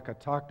Cabeza de Vaca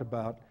talked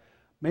about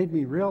made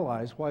me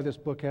realize why this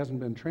book hasn't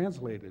been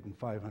translated in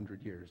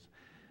 500 years.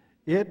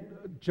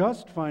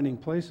 Just finding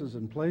places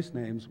and place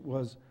names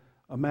was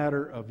a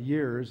matter of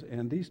years,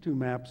 and these two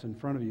maps in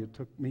front of you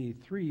took me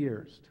 3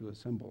 years to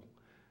assemble,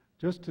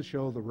 just to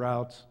show the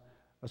routes,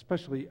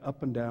 especially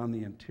up and down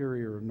the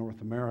interior of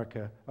North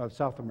America,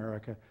 South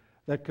America,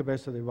 that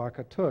Cabeza de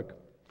Vaca took.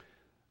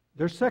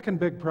 Their second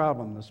big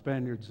problem, the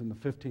Spaniards in the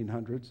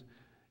 1500s,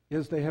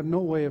 is they have no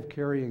way of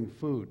carrying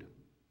food.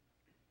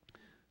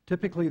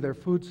 Typically, their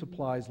food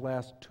supplies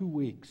last 2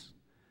 weeks,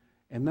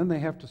 and then they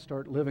have to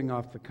start living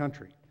off the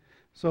country.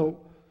 So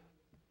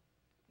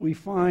we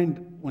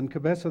find when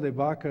Cabeza de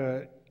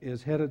Vaca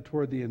is headed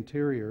toward the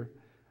interior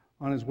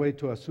on his way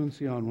to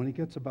Asunción, when he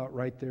gets about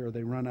right there,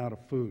 they run out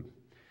of food.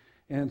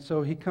 And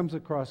so he comes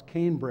across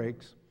cane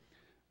brakes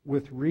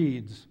with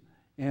reeds,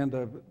 and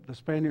the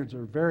Spaniards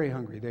are very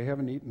hungry. They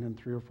haven't eaten in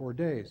 3 or 4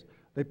 days.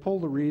 They pull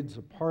the reeds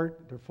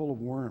apart. They're full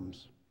of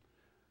worms.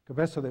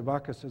 Cabeza de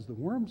Vaca says, the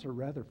worms are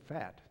rather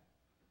fat.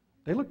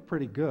 They look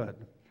pretty good.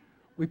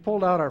 We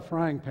pulled out our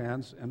frying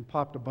pans and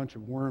popped a bunch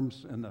of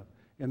worms in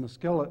the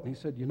skillet, and he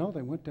said, you know,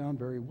 they went down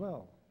very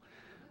well.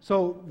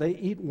 So they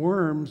eat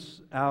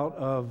worms out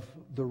of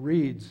the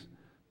reeds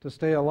to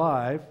stay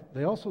alive.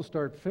 They also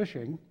start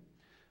fishing.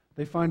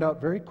 They find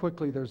out very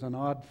quickly there's an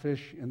odd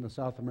fish in the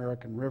South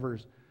American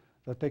rivers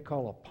that they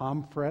call a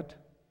pomfret.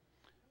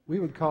 We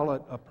would call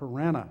it a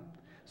piranha.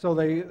 So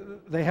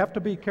they have to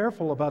be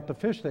careful about the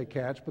fish they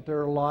catch, but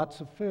there are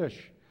lots of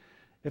fish.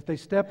 If they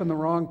step in the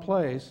wrong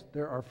place,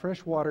 there are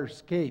freshwater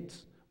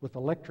skates with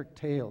electric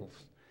tails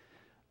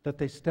that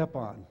they step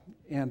on,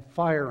 and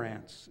fire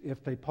ants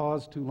if they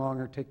pause too long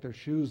or take their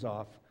shoes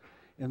off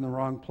in the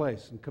wrong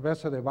place. And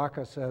Cabeza de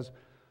Vaca says,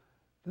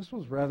 this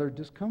was rather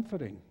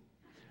discomforting.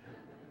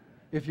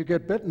 If you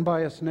get bitten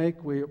by a snake,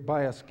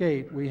 by a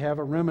skate, we have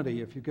a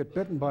remedy. If you get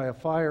bitten by a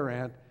fire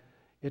ant,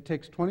 it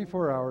takes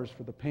 24 hours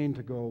for the pain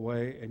to go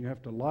away, and you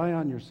have to lie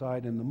on your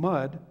side in the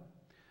mud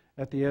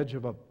at the edge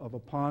of a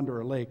pond or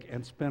a lake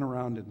and spin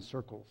around in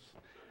circles.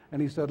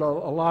 And he said a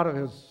lot of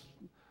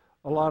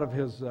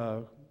his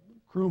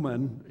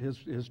crewmen,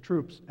 his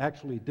troops,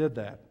 actually did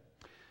that.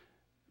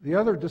 The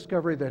other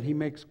discovery that he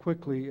makes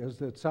quickly is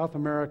that South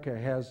America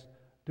has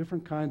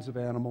different kinds of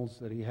animals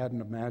that he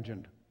hadn't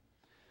imagined.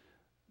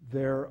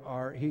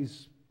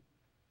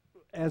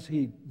 As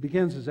he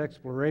begins his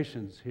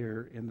explorations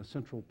here in the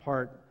central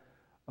part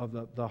of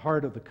the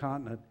heart of the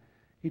continent,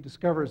 he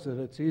discovers that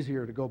it's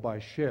easier to go by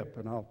ship,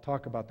 and I'll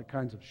talk about the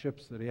kinds of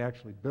ships that he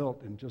actually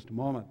built in just a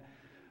moment.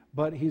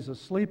 But he's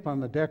asleep on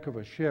the deck of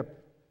a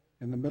ship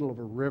in the middle of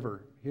a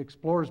river. He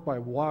explores by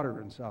water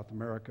in South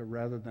America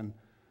rather than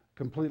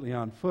completely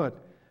on foot,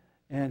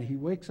 and he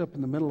wakes up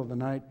in the middle of the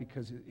night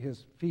because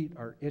his feet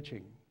are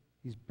itching.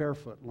 He's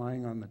barefoot,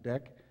 lying on the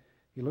deck.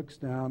 He looks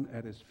down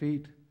at his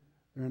feet.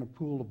 They're in a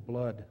pool of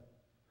blood.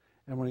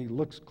 And when he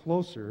looks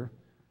closer,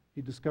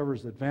 he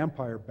discovers that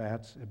vampire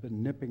bats have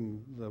been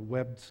nipping the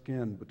webbed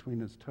skin between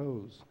his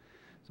toes.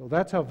 So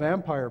that's how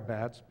vampire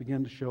bats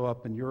begin to show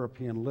up in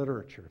European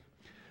literature.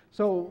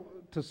 So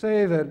to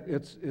say that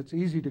it's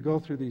easy to go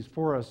through these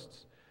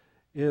forests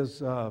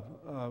is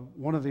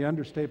one of the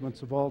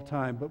understatements of all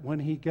time. But when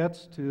he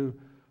gets to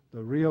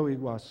the Rio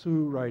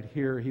Iguazu right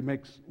here, he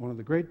makes one of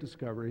the great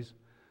discoveries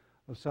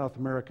of South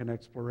American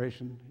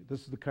exploration.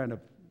 This is the kind of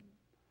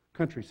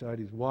countryside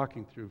he's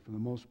walking through for the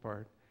most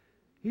part.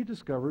 He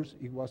discovers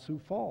Iguazu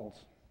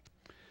Falls.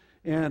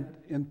 And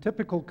in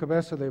typical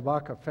Cabeza de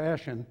Vaca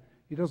fashion,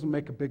 he doesn't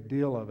make a big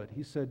deal of it.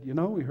 He said, you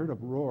know, we heard a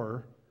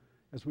roar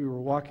as we were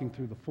walking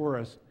through the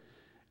forest,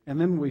 and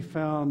then we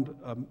found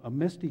a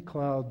misty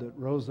cloud that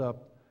rose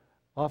up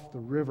off the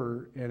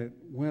river, and it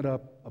went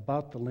up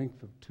about the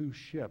length of 2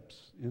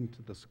 ships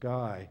into the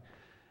sky.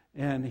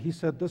 And he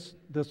said this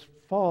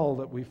fall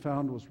that we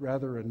found was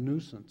rather a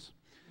nuisance.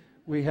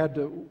 We had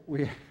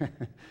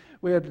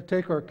to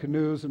take our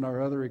canoes and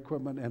our other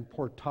equipment and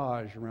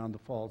portage around the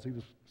falls. He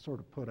was sort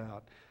of put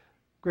out.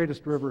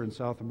 Greatest river in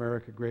South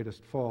America,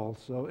 greatest fall.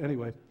 So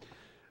anyway,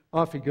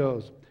 off he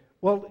goes.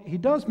 Well, he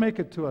does make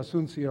it to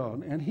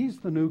Asuncion, and he's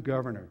the new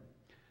governor.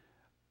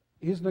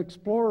 He's an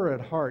explorer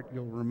at heart,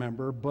 you'll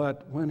remember,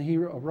 but when he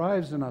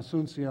arrives in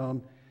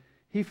Asuncion,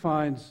 he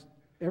finds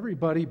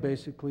everybody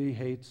basically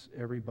hates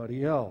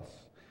everybody else.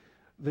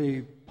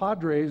 The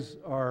padres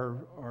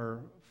are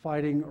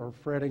fighting or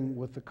fretting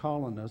with the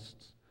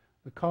colonists.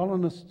 The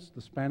colonists,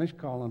 the Spanish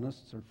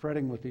colonists, are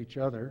fretting with each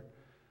other.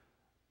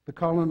 The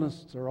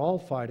colonists are all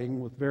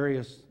fighting with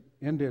various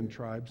Indian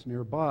tribes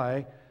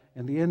nearby,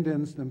 and the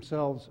Indians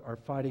themselves are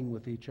fighting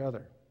with each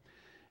other.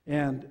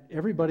 And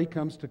everybody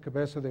comes to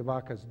Cabeza de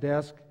Vaca's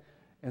desk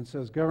and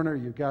says, Governor,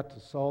 you've got to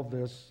solve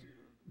this.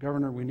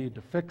 Governor, we need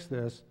to fix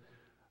this.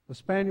 The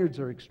Spaniards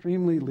are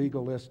extremely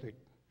legalistic.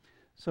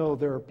 So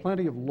there are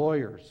plenty of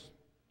lawyers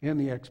in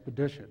the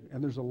expedition,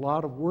 and there's a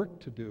lot of work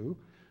to do.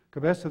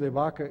 Cabeza de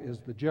Vaca is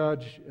the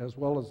judge, as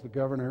well as the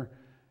governor,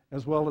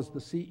 as well as the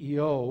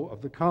CEO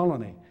of the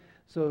colony.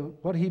 So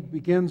what he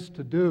begins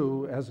to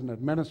do as an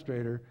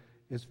administrator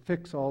is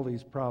fix all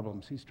these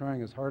problems. He's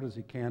trying as hard as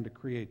he can to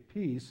create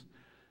peace,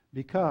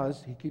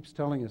 because he keeps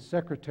telling his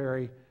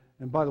secretary,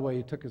 and by the way,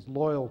 he took his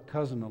loyal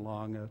cousin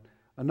along,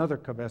 another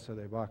Cabeza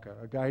de Vaca,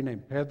 a guy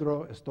named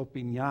Pedro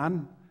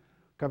Estopiñán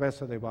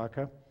Cabeza de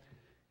Vaca.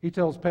 He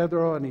tells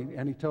Pedro,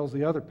 and he tells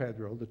the other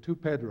Pedro, the 2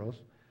 Pedros,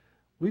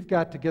 we've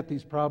got to get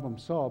these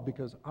problems solved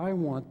because I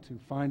want to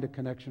find a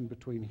connection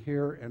between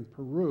here and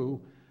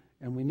Peru,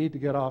 and we need to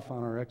get off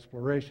on our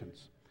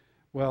explorations.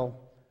 Well,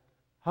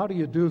 how do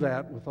you do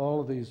that with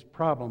all of these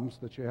problems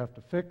that you have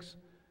to fix?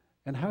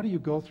 And how do you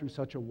go through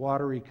such a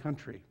watery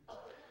country?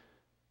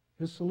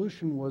 His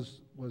solution was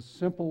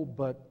simple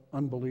but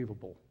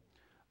unbelievable.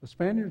 The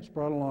Spaniards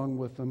brought along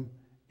with them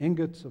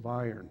ingots of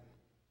iron,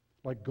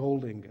 like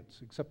gold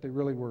ingots, except they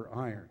really were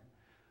iron.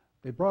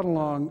 They brought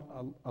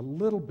along a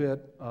little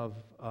bit of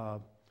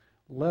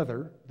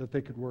leather that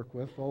they could work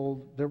with,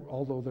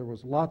 although there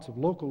was lots of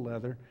local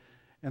leather,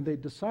 and they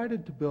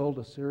decided to build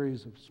a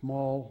series of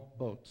small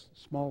boats,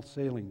 small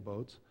sailing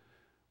boats,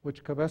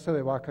 which Cabeza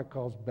de Vaca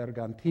calls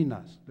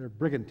bergantinas. They're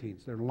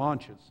brigantines, they're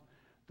launches.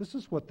 This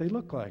is what they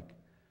look like.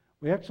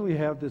 We actually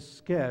have this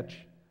sketch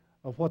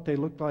of what they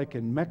looked like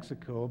in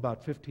Mexico about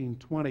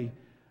 1520.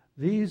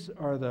 These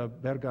are the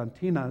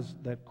bergantinas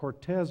that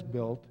Cortez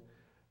built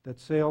that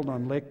sailed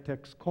on Lake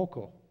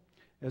Texcoco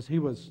as he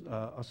was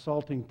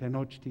assaulting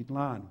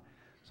Tenochtitlan.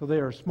 So they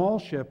are small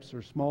ships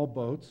or small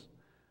boats.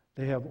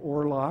 They have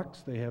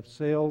oarlocks, they have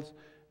sails,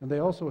 and they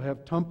also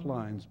have tump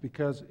lines,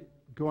 because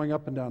going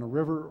up and down a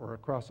river or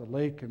across a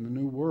lake in the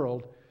New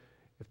World,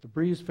 if the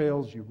breeze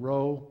fails, you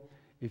row.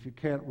 If you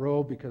can't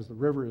row because the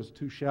river is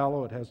too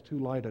shallow, it has too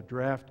light a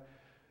draft,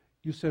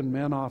 you send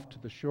men off to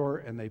the shore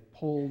and they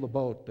pull the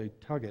boat, they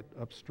tug it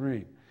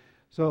upstream.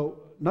 So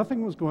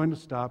nothing was going to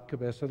stop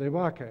Cabeza de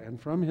Vaca, and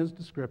from his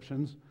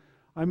descriptions,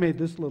 I made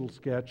this little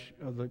sketch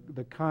of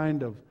the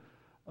kind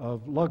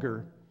of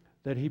lugger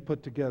that he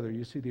put together.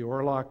 You see the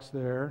oarlocks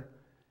there.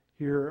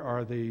 Here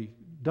are the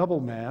double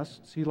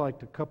masts. He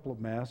liked a couple of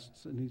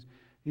masts, and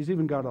he's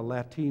even got a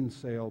lateen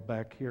sail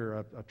back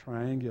here, a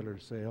triangular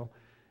sail.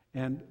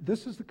 And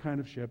this is the kind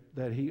of ship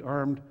that he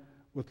armed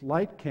with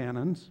light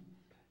cannons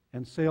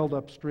and sailed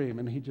upstream.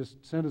 And he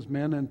just sent his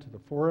men into the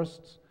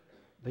forests.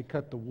 They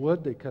cut the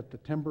wood, they cut the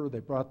timber, they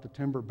brought the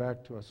timber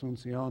back to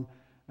Asuncion,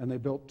 and they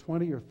built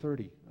 20 or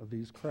 30 of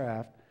these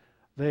craft.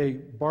 They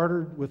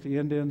bartered with the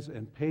Indians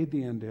and paid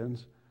the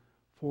Indians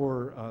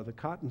for the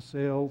cotton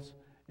sails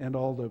and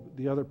all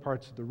the other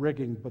parts of the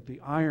rigging, but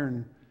the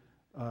iron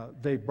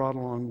they brought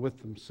along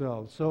with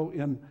themselves. So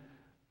in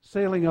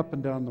sailing up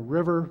and down the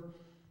river,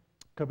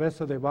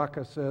 Cabeza de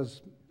Vaca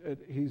says,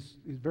 he's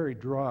very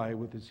dry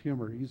with his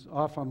humor. He's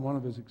off on one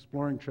of his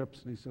exploring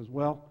trips, and he says,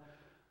 well,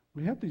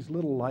 we have these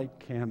little light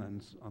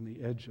cannons on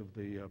the edge of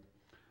the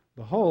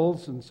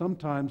hulls, and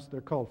sometimes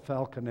they're called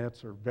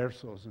falconets or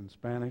versos in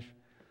Spanish.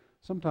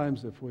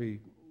 Sometimes if we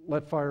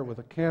let fire with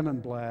a cannon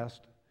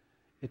blast,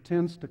 it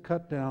tends to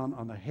cut down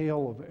on the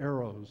hail of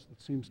arrows that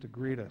seems to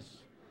greet us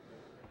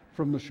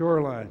from the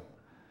shoreline.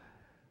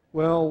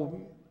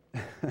 Well,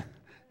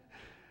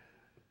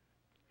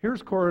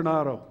 here's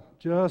Coronado,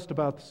 just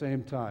about the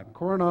same time.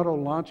 Coronado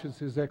launches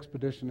his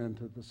expedition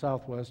into the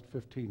southwest,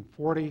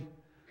 1540.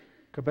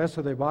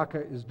 Cabeza de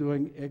Vaca is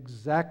doing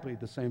exactly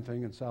the same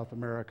thing in South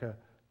America,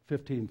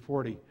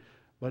 1540.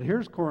 But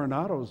here's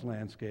Coronado's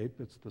landscape.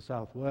 It's the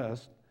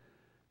southwest.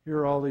 Here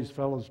are all these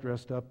fellows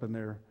dressed up in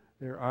their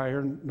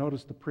iron.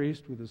 Notice the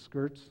priest with his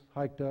skirts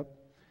hiked up.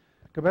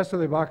 Cabeza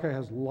de Vaca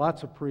has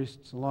lots of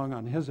priests along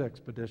on his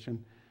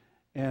expedition,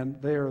 and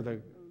they are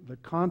the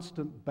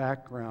constant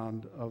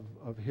background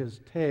of his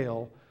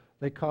tale.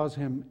 They cause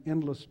him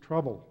endless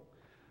trouble.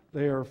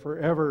 They are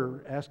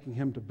forever asking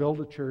him to build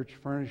a church,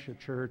 furnish a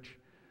church,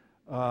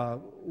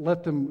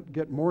 let them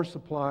get more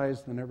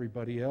supplies than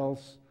everybody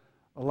else,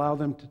 allow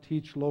them to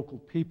teach local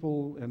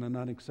people in an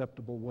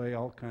unacceptable way,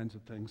 all kinds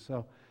of things.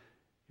 So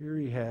here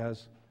he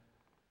has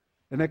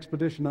an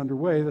expedition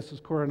underway. This is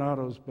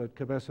Coronado's, but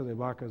Cabeza de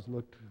Vaca's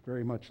looked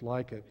very much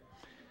like it.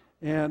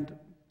 And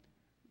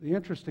the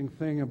interesting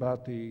thing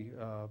about the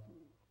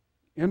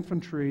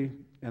infantry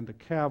and the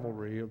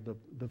cavalry of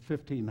the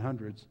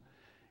 1500s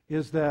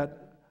is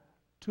that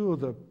two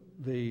of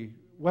the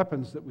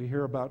weapons that we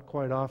hear about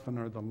quite often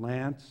are the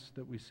lance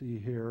that we see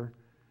here,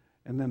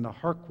 and then the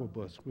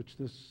harquebus, which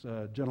this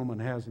gentleman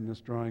has in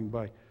this drawing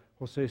by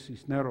Jose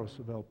Cisneros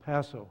of El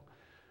Paso.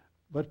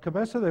 But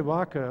Cabeza de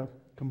Vaca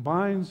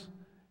combines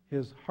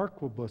his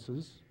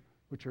harquebuses,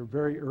 which are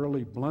very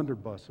early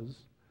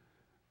blunderbusses,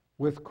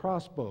 with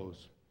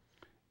crossbows.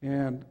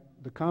 And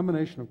the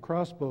combination of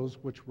crossbows,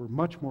 which were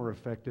much more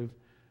effective,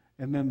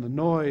 and then the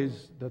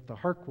noise that the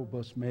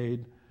harquebus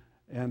made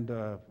and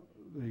the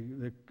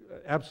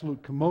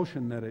absolute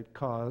commotion that it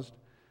caused,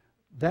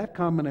 that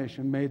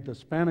combination made the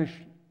Spanish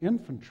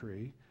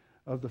infantry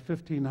of the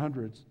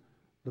 1500s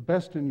the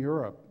best in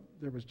Europe.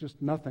 There was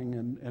just nothing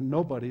and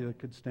nobody that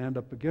could stand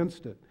up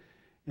against it.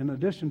 In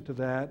addition to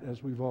that,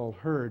 as we've all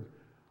heard,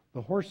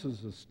 the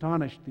horses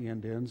astonished the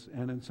Indians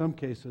and in some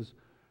cases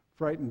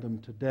frightened them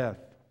to death.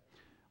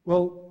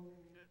 Well,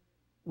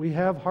 we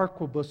have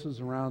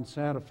harquebuses around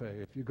Santa Fe.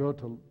 If you go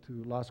to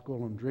Las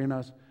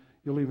Golondrinas,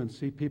 you'll even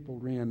see people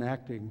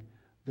reenacting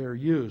their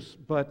use.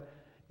 But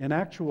in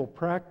actual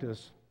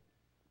practice,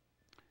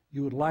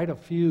 you would light a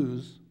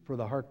fuse for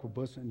the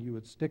harquebus and you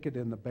would stick it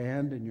in the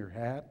band in your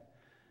hat,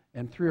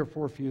 and 3 or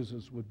 4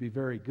 fuses would be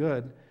very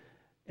good.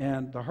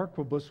 And the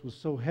harquebus was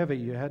so heavy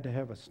you had to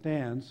have a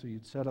stand, so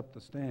you'd set up the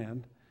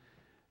stand,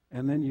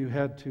 and then you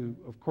had to,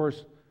 of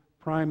course,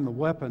 prime the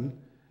weapon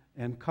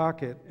and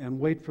cock it and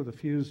wait for the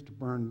fuse to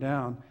burn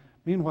down.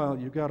 Meanwhile,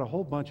 you've got a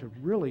whole bunch of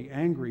really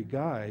angry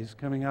guys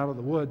coming out of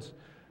the woods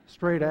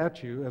straight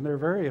at you, and they're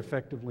very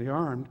effectively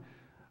armed.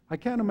 I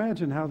can't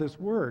imagine how this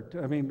worked.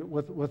 I mean,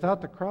 without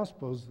the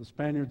crossbows, the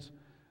Spaniards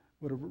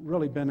would have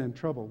really been in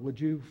trouble. Would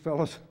you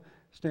fellas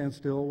stand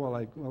still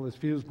while this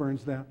fuse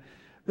burns down?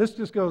 This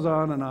just goes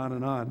on and on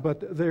and on.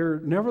 But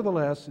they're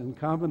nevertheless, in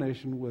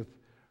combination with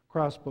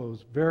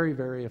crossbows, very,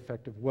 very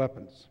effective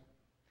weapons.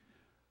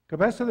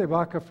 Cabeza de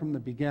Vaca from the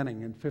beginning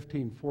in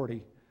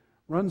 1540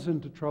 runs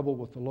into trouble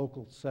with the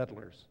local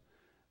settlers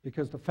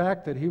because the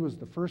fact that he was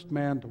the first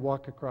man to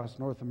walk across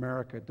North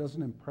America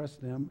doesn't impress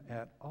them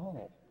at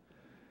all.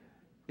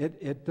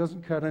 It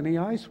doesn't cut any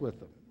ice with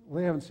them. Well,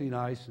 they haven't seen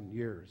ice in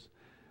years.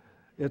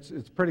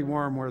 It's pretty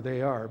warm where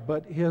they are.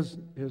 But his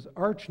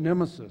arch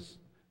nemesis,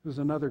 who's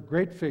another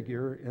great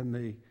figure in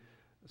the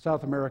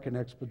South American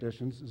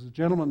expeditions, is a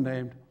gentleman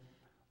named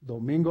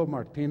Domingo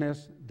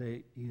Martinez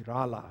de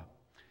Irala.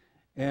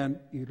 And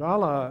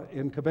Irala,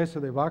 in Cabeza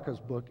de Vaca's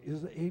book,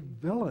 is a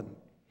villain.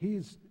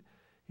 He's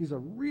a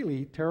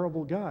really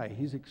terrible guy.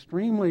 He's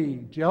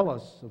extremely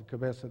jealous of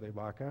Cabeza de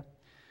Vaca,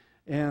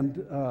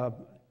 and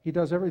he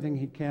does everything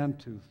he can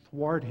to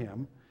thwart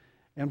him.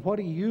 And what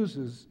he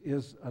uses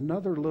is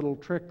another little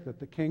trick that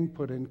the king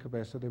put in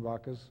Cabeza de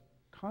Vaca's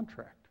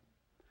contract.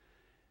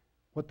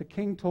 What the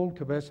king told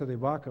Cabeza de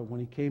Vaca when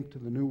he came to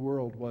the New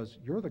World was,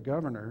 you're the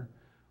governor,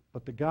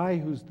 but the guy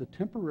who's the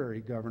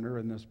temporary governor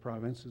in this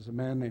province is a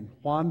man named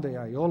Juan de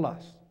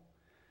Ayolas.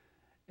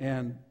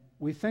 And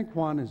we think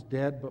Juan is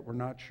dead, but we're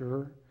not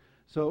sure.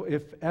 So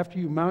if after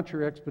you mount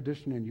your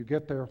expedition and you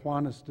get there,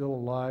 Juan is still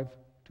alive,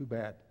 too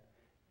bad.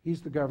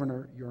 He's the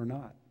governor, you're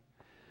not.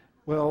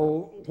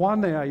 Well,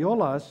 Juan de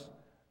Ayolas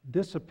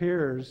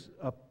disappears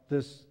up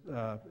this,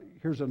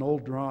 here's an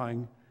old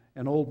drawing,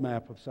 an old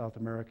map of South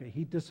America.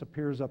 He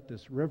disappears up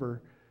this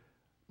river,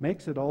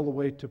 makes it all the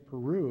way to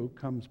Peru,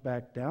 comes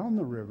back down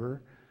the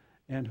river,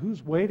 and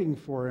who's waiting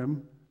for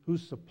him,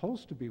 who's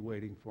supposed to be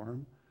waiting for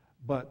him,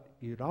 but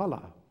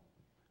Irala.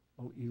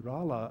 Well,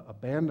 Irala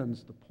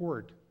abandons the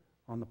port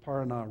on the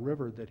Paraná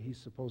River that he's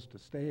supposed to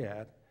stay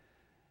at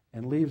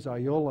and leaves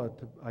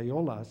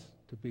Ayolas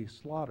to be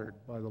slaughtered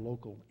by the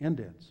local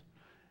Indians.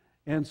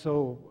 And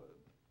so,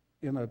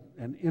 in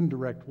an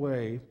indirect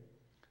way,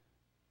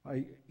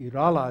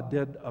 Irala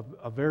did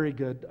a very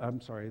good,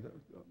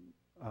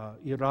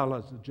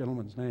 Irala is the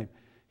gentleman's name.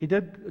 He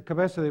did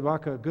Cabeza de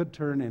Vaca a good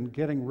turn in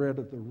getting rid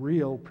of the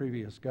real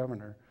previous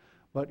governor,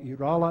 but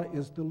Irala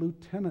is the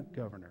lieutenant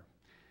governor.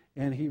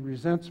 And he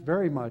resents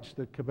very much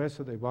that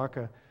Cabeza de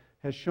Vaca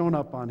has shown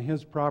up on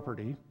his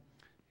property,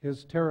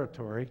 his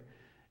territory,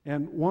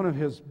 and one of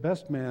his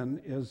best men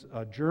is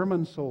a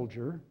German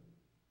soldier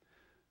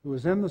who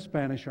was in the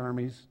Spanish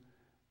armies,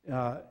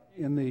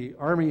 in the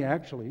army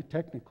actually,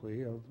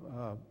 technically,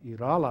 of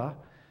Irala,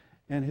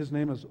 and his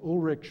name is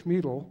Ulrich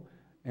Schmiedel,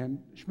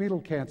 and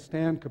Schmiedel can't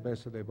stand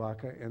Cabeza de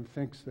Vaca and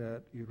thinks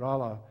that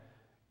Irala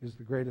is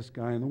the greatest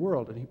guy in the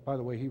world. And he, by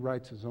the way, he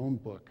writes his own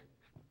book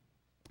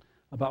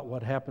about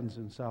what happens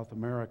in South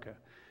America.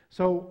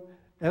 So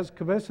as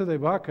Cabeza de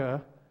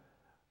Vaca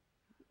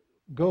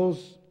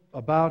goes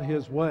about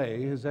his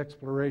way, his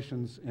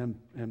explorations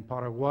in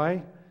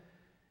Paraguay,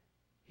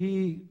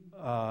 he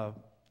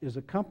is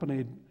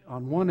accompanied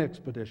on one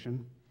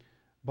expedition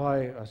by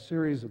a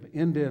series of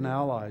Indian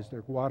allies,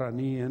 they're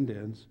Guarani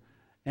Indians,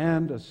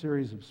 and a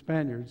series of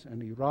Spaniards,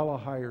 and Irala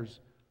hires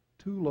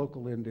 2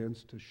 local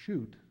Indians to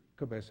shoot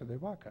Cabeza de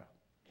Vaca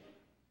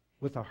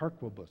with a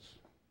harquebus.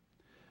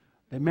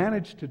 They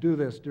managed to do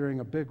this during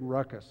a big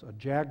ruckus. A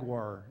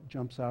jaguar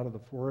jumps out of the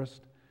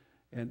forest,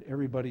 and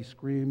everybody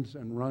screams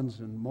and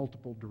runs in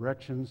multiple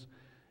directions,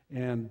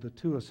 and the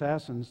 2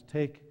 assassins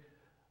take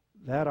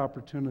that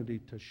opportunity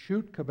to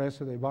shoot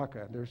Cabeza de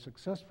Vaca, and they're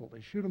successful.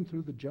 They shoot him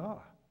through the jaw,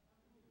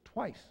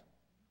 twice.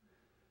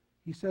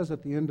 He says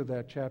at the end of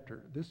that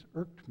chapter, "This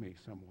irked me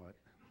somewhat."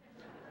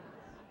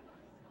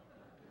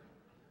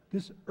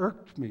 This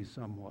irked me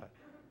somewhat.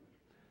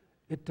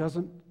 It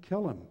doesn't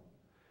kill him.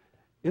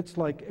 It's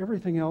like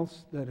everything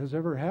else that has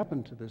ever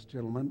happened to this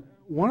gentleman.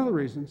 One of the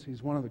reasons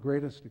he's one of the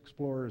greatest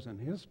explorers in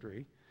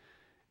history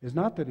is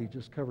not that he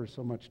just covers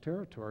so much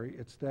territory,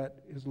 it's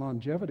that his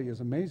longevity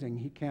is amazing.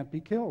 He can't be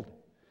killed.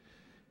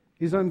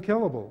 He's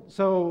unkillable.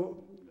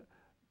 So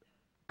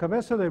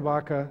Cabeza de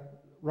Vaca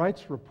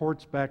writes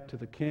reports back to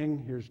the king.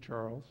 Here's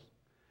Charles.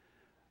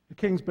 The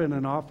king's been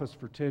in office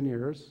for 10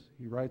 years.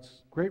 He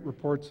writes great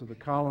reports of the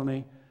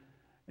colony.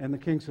 And the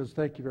king says,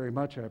 "Thank you very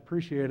much, I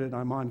appreciate it.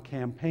 I'm on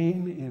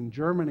campaign in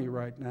Germany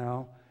right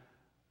now.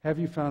 Have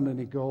you found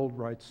any gold?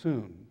 Right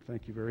soon.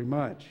 Thank you very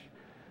much."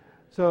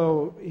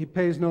 So he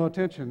pays no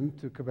attention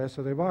to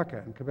Cabeza de Vaca.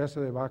 And Cabeza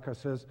de Vaca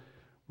says,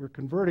 "We're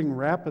converting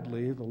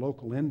rapidly the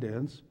local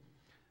Indians."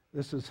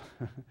 This is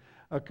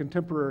a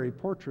contemporary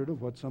portrait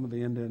of what some of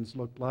the Indians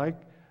looked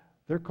like.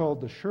 They're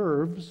called the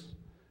Shervs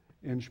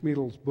in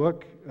Schmiedel's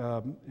book,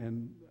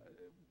 and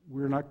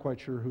we're not quite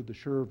sure who the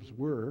Shervs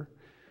were.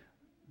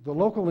 The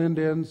local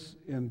Indians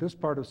in this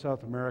part of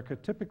South America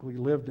typically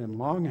lived in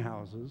long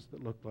houses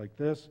that looked like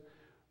this.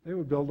 They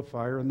would build a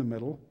fire in the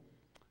middle.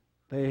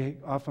 They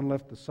often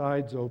left the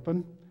sides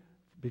open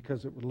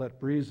because it would let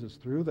breezes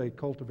through. They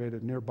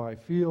cultivated nearby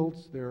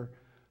fields. They're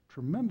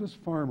tremendous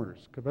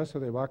farmers.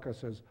 Cabeza de Vaca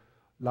says,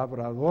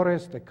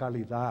 labradores de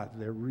calidad.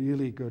 They're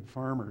really good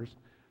farmers.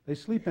 They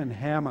sleep in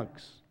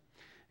hammocks.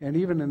 And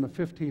even in the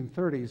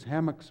 1530s,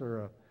 hammocks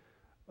are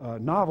a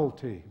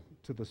novelty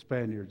to the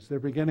Spaniards. They're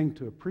beginning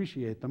to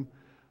appreciate them.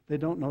 They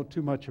don't know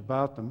too much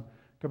about them.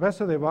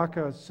 Cabeza de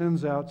Vaca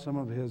sends out some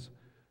of his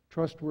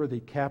trustworthy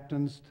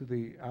captains to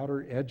the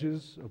outer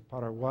edges of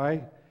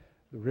Paraguay,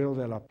 the Rio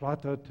de la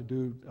Plata, to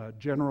do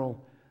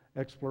general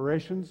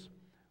explorations.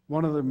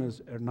 One of them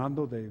is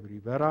Hernando de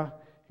Rivera.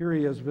 Here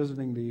he is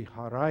visiting the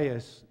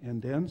Jarayes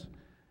Indians,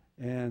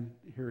 and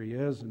here he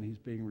is, and he's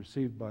being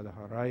received by the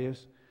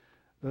Jarayes.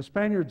 The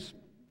Spaniards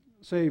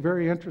say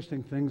very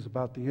interesting things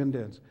about the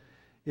Indians.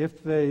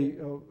 If they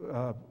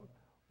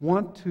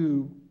want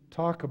to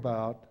talk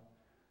about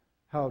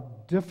how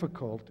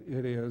difficult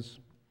it is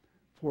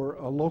for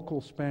a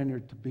local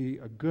Spaniard to be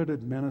a good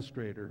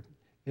administrator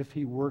if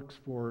he works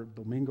for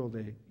Domingo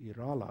de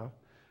Irala,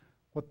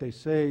 what they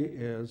say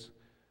is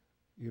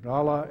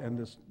Irala and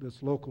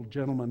this local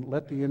gentleman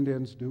let the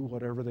Indians do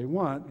whatever they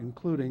want,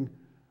 including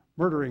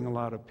murdering a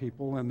lot of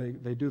people, and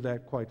they do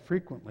that quite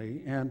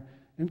frequently. And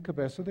in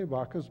Cabeza de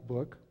Vaca's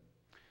book,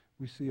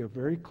 we see a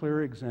very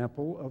clear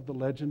example of the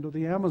legend of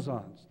the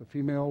Amazons, the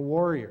female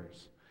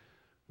warriors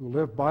who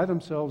live by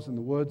themselves in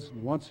the woods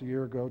and once a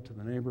year go to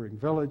the neighboring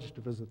village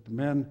to visit the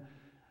men.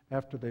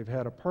 After they've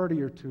had a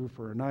party or two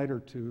for a night or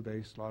two,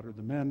 they slaughter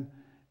the men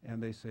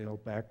and they sail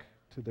back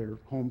to their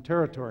home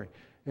territory.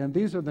 And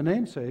these are the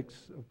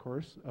namesakes, of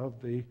course,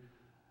 of the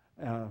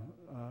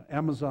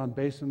Amazon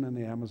basin and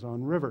the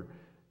Amazon River.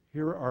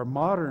 Here are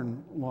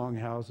modern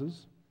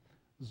longhouses.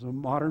 This is a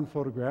modern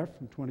photograph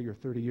from 20 or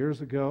 30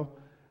 years ago.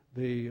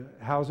 The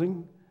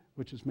housing,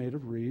 which is made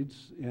of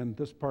reeds in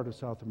this part of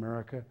South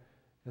America,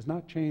 has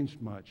not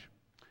changed much.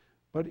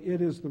 But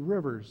it is the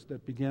rivers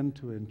that begin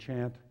to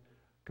enchant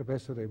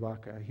Cabeza de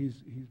Vaca.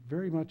 He's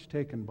very much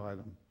taken by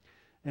them.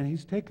 And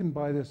he's taken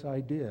by this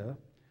idea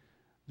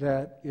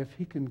that if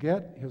he can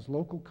get his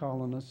local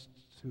colonists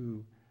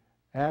to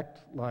act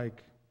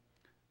like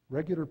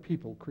regular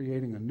people,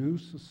 creating a new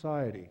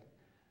society,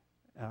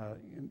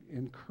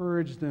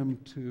 encourage them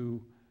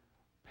to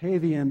pay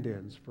the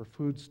Indians for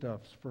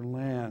foodstuffs, for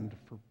land,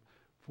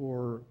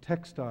 for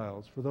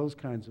textiles, for those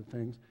kinds of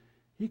things,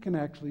 he can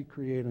actually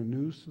create a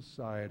new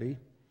society.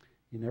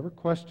 He never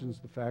questions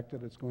the fact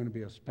that it's going to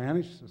be a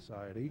Spanish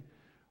society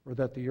or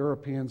that the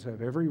Europeans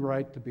have every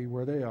right to be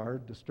where they are,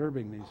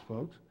 disturbing these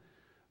folks.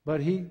 But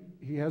he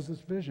has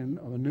this vision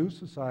of a new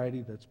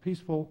society that's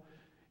peaceful,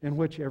 in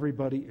which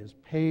everybody is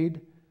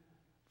paid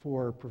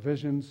for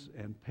provisions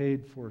and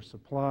paid for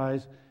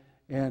supplies,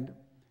 and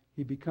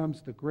he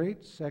becomes the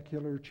great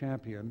secular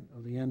champion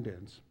of the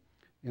Indians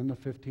in the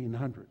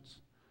 1500s.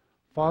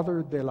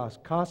 Father de las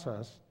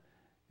Casas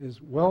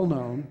is well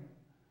known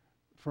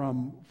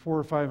from 400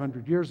 or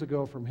 500 years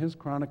ago from his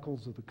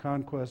chronicles of the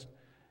conquest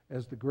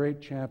as the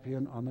great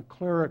champion on the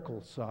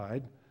clerical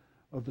side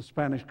of the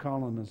Spanish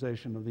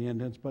colonization of the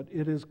Indians, but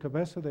it is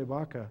Cabeza de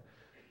Vaca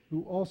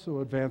who also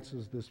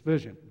advances this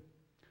vision.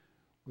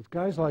 With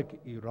guys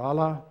like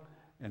Irala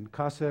and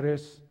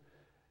Cáceres,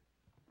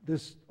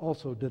 this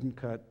also didn't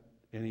cut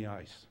any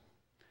ice.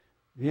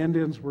 The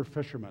Indians were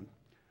fishermen.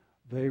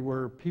 They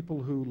were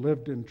people who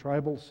lived in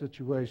tribal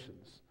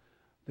situations.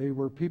 They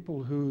were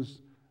people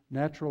whose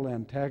natural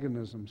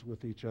antagonisms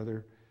with each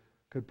other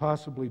could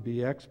possibly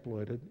be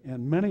exploited,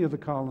 and many of the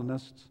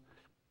colonists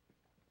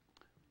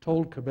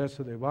told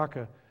Cabeza de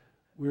Vaca,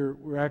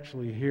 we're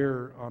actually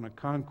here on a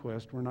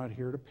conquest, we're not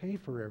here to pay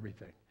for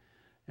everything.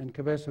 And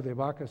Cabeza de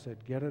Vaca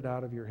said, get it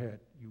out of your head.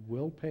 You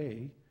will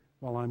pay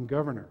while I'm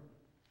governor.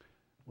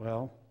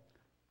 Well,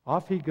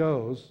 off he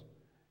goes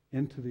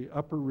into the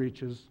upper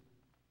reaches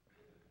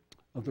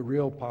of the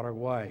Rio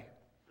Paraguay.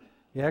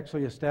 He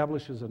actually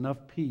establishes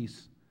enough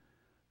peace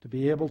to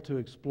be able to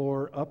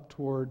explore up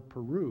toward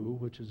Peru,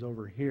 which is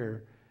over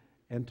here,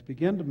 and to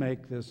begin to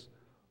make this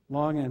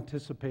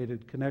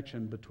long-anticipated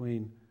connection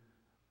between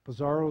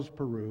Pizarro's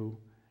Peru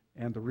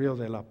and the Rio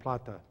de la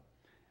Plata.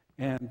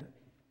 And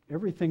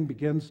everything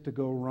begins to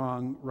go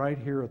wrong right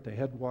here at the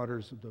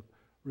headwaters of the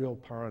Rio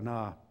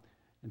Paraná.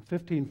 In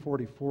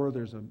 1544,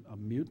 there's a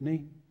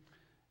mutiny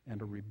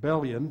and a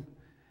rebellion,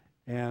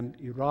 and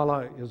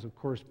Irala is, of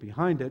course,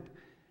 behind it.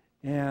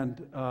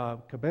 And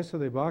Cabeza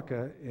de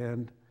Vaca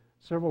and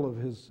several of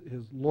his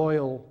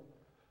loyal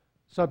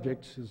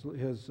subjects,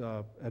 his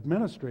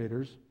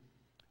administrators,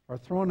 are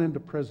thrown into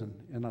prison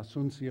in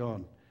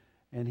Asunción.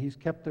 And he's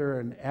kept there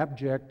in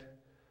abject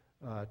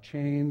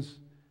chains.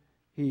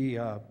 He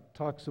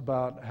talks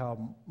about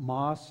how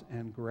moss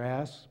and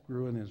grass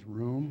grew in his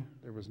room.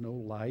 There was no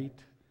light.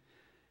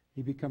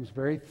 He becomes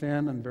very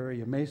thin and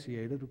very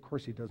emaciated. Of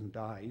course, he doesn't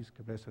die. He's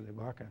Cabeza de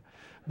Vaca.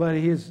 But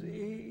he's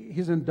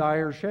in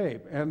dire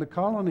shape. And the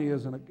colony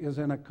is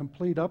in a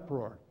complete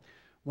uproar.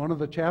 One of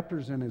the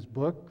chapters in his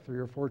book, 3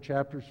 or 4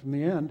 chapters from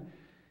the end,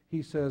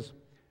 he says,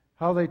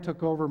 how they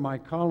took over my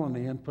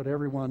colony and put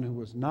everyone who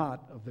was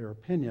not of their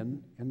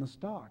opinion in the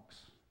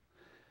stocks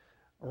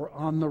or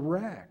on the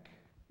rack.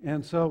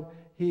 And so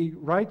he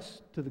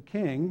writes to the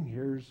king,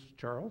 here's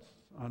Charles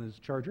on his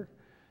charger.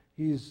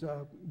 He's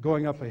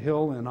going up a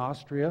hill in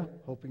Austria,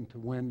 hoping to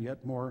win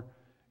yet more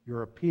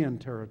European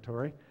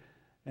territory.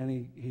 And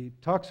he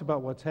talks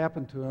about what's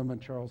happened to him,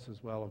 and Charles says,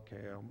 well,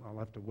 okay, I'll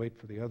have to wait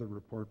for the other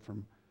report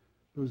from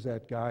who's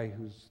that guy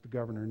who's the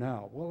governor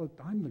now. Well,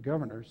 I'm the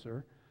governor,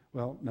 sir.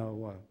 Well,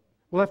 no,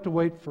 we'll have to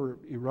wait for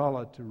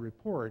Irala to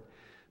report.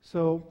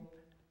 So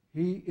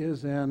he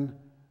is in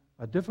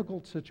a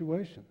difficult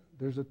situation.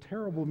 There's a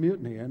terrible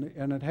mutiny,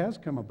 and it has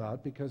come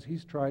about because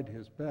he's tried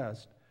his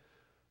best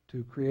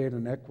to create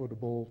an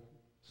equitable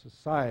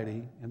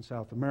society in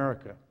South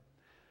America.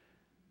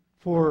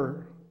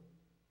 For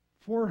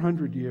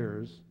 400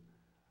 years,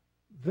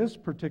 this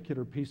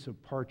particular piece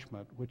of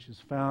parchment, which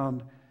is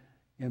found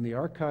in the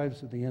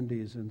archives of the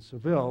Indies in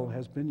Seville,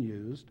 has been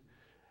used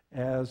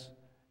as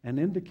an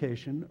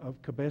indication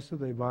of Cabeza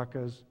de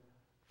Vaca's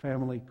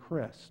family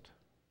crest.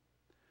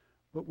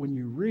 But when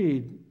you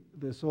read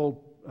this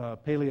old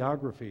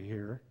paleography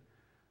here,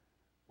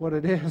 what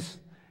it is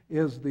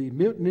the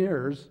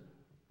mutineers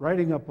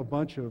writing up a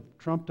bunch of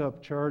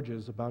trumped-up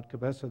charges about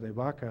Cabeza de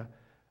Vaca.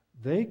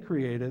 They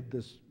created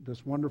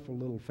this wonderful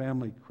little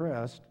family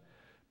crest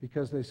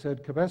because they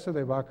said Cabeza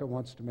de Vaca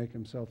wants to make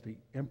himself the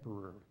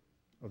emperor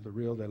of the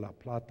Rio de la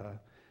Plata.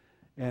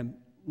 And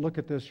look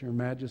at this, Your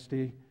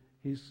Majesty.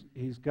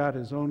 He's got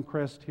his own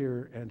crest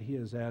here, and he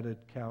has added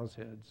cows'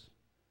 heads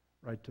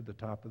right to the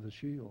top of the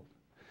shield.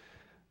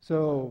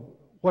 So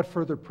what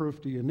further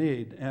proof do you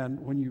need? And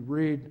when you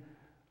read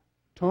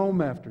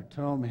tome after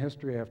tome,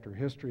 history after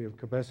history of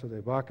Cabeza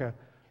de Vaca,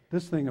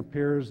 this thing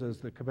appears as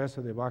the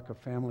Cabeza de Vaca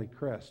family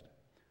crest.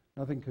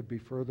 Nothing could be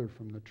further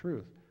from the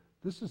truth.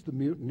 This is the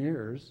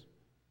mutineers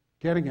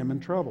getting him in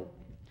trouble.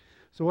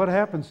 So what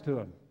happens to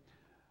him?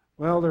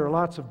 Well, there are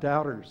lots of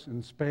doubters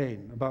in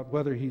Spain about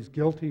whether he's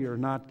guilty or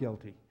not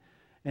guilty.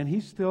 And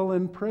he's still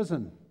in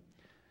prison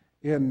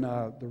in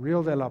the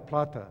Rio de la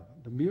Plata.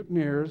 The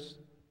mutineers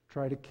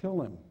try to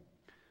kill him.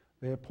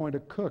 They appoint a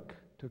cook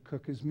to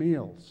cook his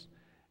meals.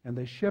 And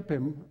they ship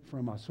him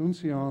from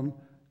Asunción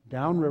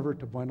downriver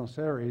to Buenos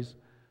Aires,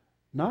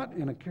 not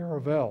in a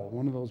caravel,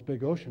 one of those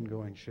big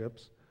ocean-going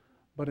ships,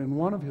 but in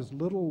one of his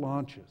little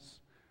launches.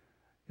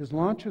 His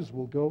launches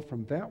will go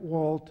from that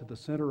wall to the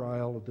center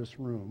aisle of this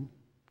room,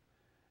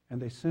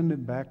 and they send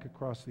him back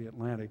across the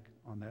Atlantic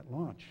on that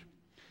launch.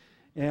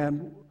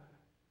 And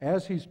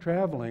as he's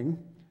traveling,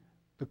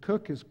 the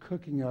cook is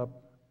cooking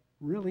up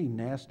really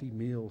nasty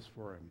meals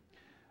for him.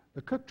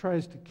 The cook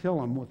tries to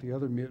kill him with the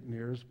other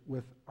mutineers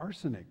with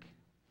arsenic.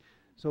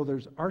 So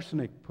there's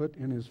arsenic put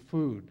in his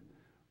food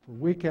for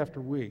week after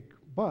week.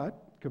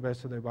 But,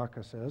 Cabeza de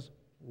Vaca says,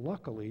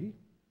 luckily,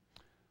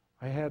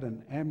 I had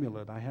an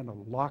amulet, I had a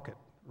locket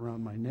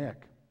around my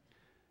neck,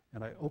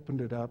 and I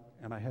opened it up,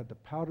 and I had the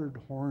powdered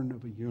horn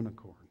of a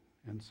unicorn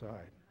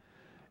inside.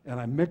 And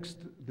I mixed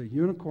the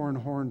unicorn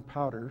horn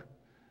powder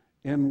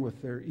in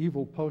with their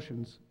evil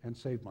potions and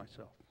saved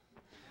myself.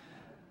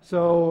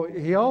 So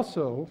he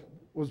also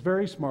was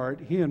very smart.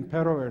 He and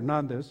Pero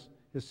Hernandez,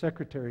 his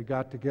secretary,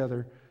 got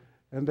together,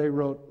 and they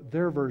wrote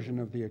their version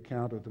of the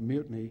account of the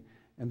mutiny,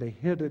 and they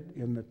hid it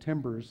in the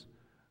timbers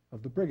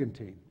of the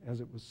brigantine as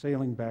it was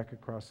sailing back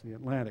across the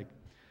Atlantic.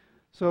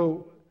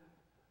 So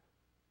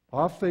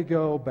off they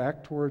go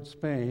back towards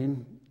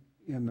Spain.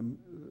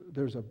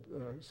 There's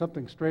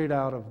something straight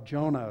out of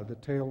Jonah, the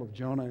tale of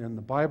Jonah in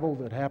the Bible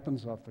that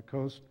happens off the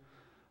coast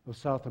of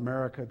South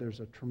America.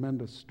 There's a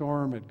tremendous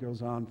storm. It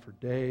goes on for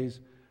days.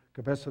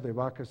 Cabeza de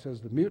Vaca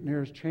says the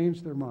mutineers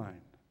changed their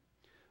mind.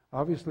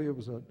 Obviously, it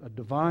was a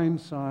divine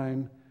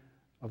sign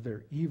of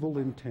their evil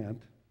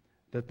intent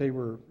that they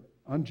were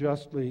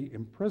unjustly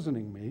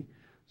imprisoning me,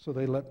 so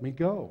they let me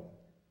go.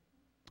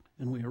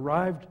 And we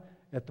arrived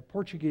at the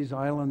Portuguese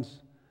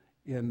islands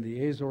in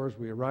the Azores.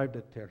 We arrived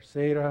at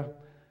Terceira.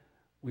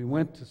 We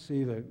went to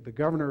see the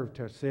governor of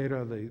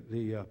Terceira,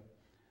 the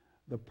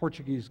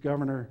Portuguese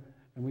governor,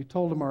 and we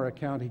told him our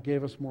account. He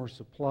gave us more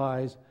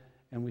supplies,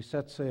 and we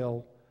set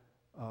sail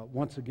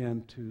once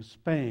again to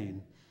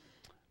Spain.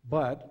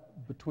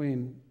 But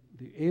between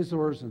the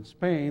Azores and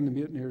Spain, the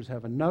mutineers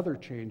have another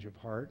change of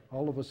heart.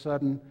 All of a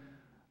sudden,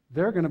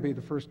 they're going to be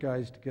the first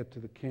guys to get to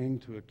the king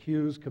to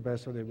accuse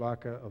Cabeza de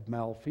Vaca of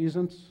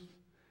malfeasance.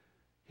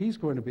 He's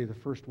going to be the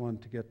first one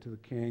to get to the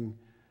king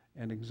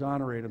and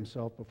exonerate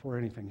himself before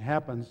anything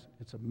happens.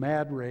 It's a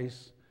mad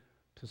race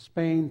to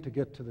Spain to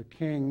get to the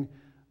king.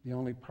 The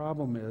only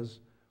problem is,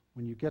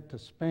 when you get to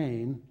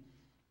Spain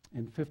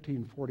in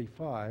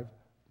 1545,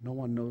 no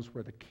one knows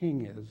where the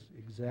king is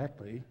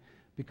exactly,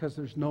 because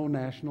there's no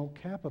national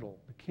capital.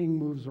 The king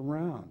moves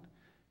around.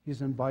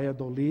 He's in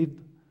Valladolid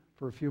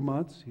for a few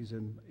months. He's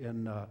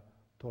in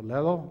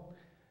Toledo.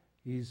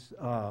 He's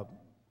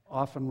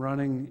off and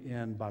running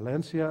in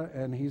Valencia,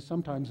 and he's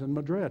sometimes in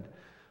Madrid.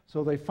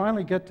 So they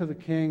finally get to the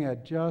king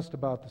at just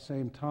about the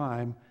same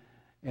time,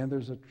 and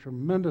there's a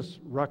tremendous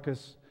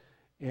ruckus,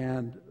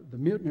 and the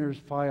mutineers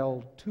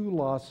file 2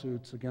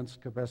 lawsuits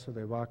against Cabeza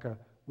de Vaca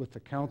with the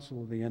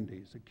Council of the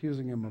Indies,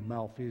 accusing him of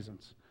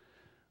malfeasance.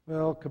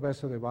 Well,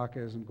 Cabeza de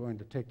Vaca isn't going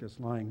to take this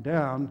lying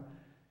down.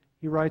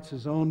 He writes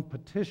his own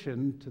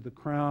petition to the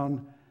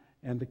crown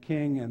and the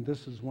king, and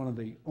this is one of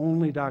the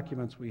only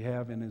documents we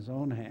have in his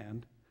own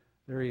hand.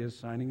 There he is,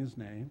 signing his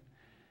name.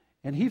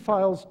 And he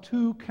files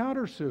 2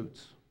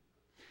 countersuits.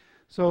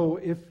 So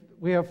if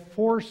we have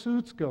 4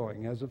 suits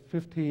going as of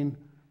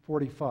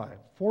 1545,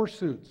 4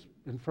 suits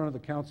in front of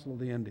the Council of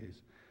the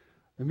Indies.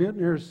 The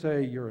mutineers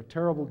say, you're a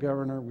terrible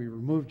governor, we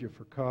removed you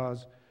for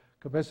cause.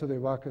 Cabeza de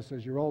Vaca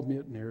says, you're all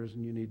mutineers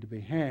and you need to be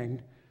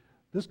hanged.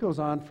 This goes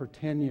on for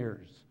 10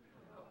 years.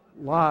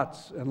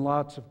 Lots and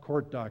lots of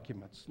court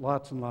documents,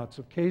 lots and lots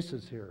of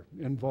cases here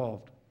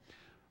involved.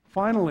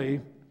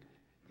 Finally,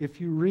 if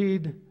you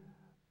read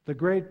the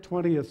great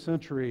 20th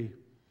century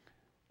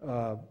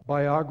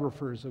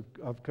biographers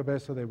of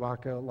Cabeza de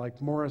Vaca,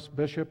 like Morris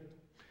Bishop,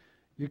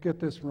 you get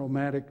this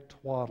romantic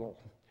twaddle.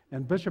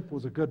 And Bishop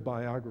was a good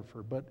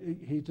biographer, but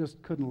he just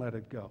couldn't let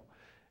it go.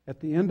 At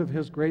the end of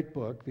his great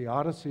book, The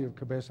Odyssey of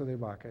Cabeza de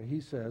Vaca,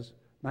 he says,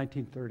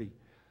 1930,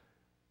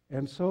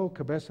 and so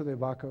Cabeza de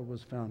Vaca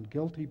was found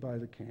guilty by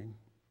the king.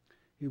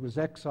 He was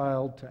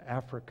exiled to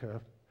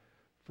Africa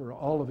for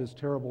all of his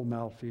terrible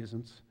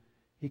malfeasance.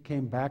 He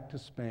came back to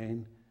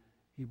Spain.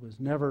 He was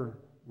never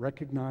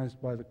recognized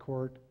by the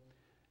court.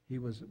 He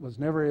was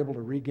never able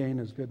to regain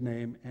his good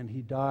name, and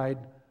he died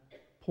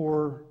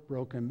poor,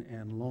 broken,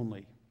 and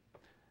lonely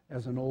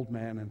as an old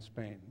man in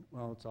Spain.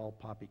 Well, it's all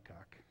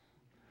poppycock.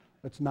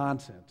 That's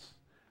nonsense.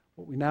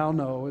 What we now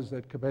know is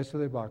that Cabeza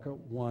de Vaca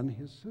won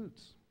his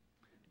suits.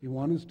 He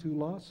won his 2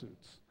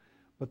 lawsuits.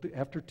 But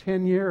after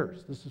 10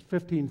 years, this is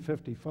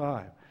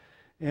 1555,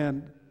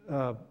 and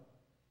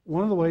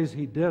one of the ways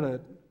he did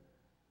it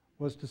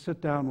was to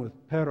sit down with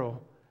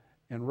Pero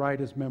and write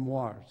his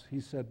memoirs. He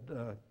said,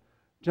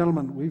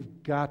 gentlemen,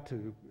 we've got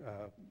to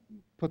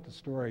put the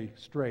story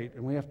straight,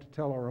 and we have to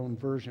tell our own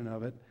version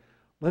of it.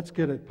 Let's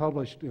get it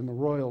published in the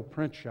royal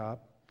print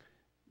shop.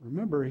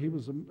 Remember, he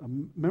was a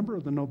member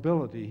of the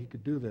nobility. He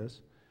could do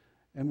this,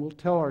 and we'll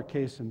tell our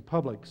case in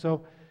public.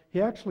 So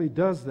he actually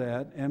does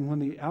that, and when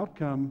the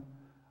outcome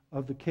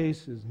of the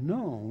case is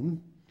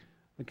known,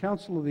 the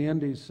Council of the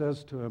Indies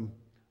says to him,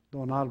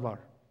 Don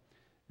Alvar,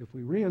 if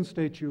we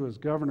reinstate you as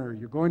governor,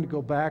 you're going to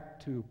go back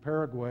to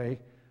Paraguay,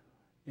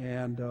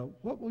 and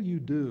what will you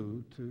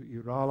do to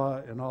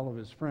Irala and all of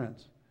his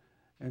friends?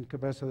 And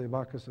Cabeza de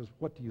Vaca says,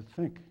 what do you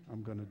think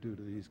I'm going to do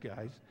to these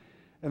guys?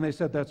 And they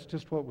said, that's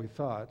just what we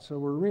thought. So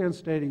we're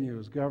reinstating you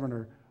as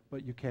governor,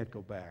 but you can't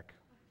go back.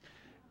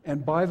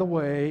 And by the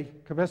way,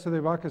 Cabeza de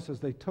Vaca says,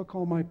 they took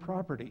all my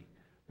property.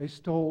 They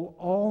stole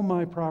all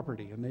my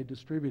property, and they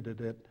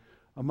distributed it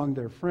among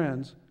their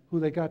friends,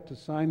 who they got to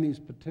sign these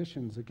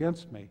petitions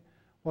against me.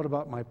 What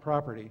about my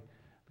property?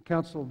 The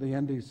Council of the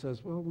Indies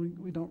says, well,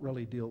 we don't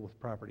really deal with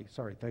property.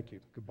 Sorry, thank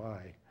you,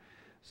 goodbye.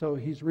 So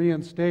he's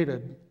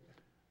reinstated,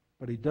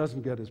 but he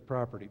doesn't get his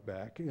property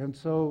back. And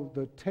so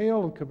the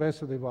tale of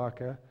Cabeza de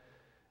Vaca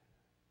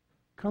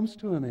comes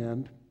to an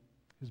end.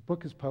 His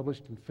book is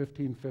published in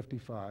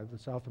 1555, the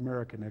South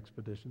American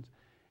expeditions.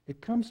 It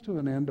comes to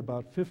an end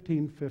about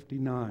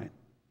 1559.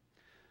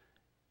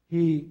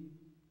 He,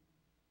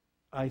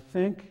 I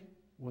think,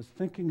 was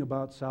thinking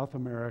about South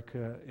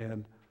America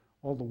and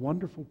all the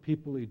wonderful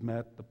people he'd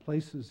met, the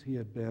places he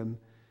had been,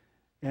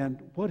 and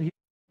what he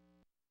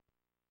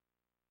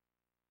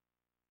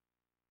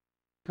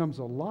becomes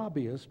a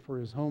lobbyist for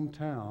his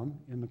hometown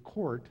in the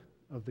court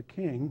of the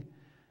king.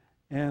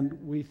 And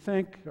we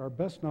think our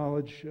best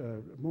knowledge,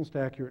 most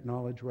accurate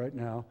knowledge right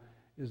now,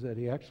 is that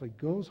he actually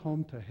goes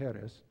home to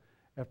Jerez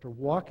after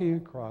walking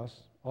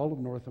across all of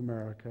North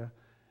America,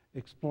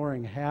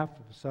 exploring half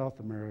of South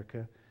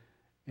America,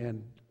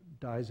 and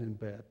dies in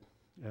bed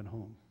at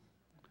home.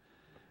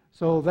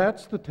 So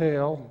that's the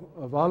tale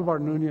of Alvar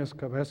Núñez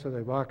Cabeza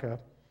de Vaca.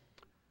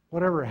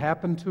 Whatever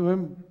happened to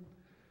him?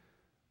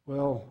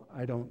 Well,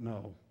 I don't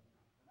know.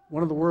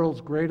 One of the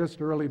world's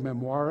greatest early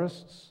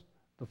memoirists,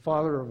 the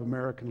father of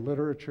American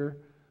literature,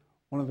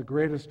 one of the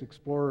greatest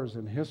explorers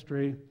in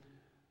history,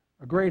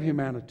 a great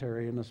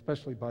humanitarian,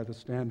 especially by the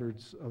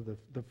standards of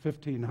the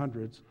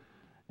 1500s,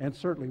 and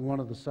certainly one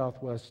of the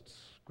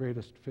Southwest's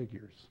greatest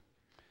figures.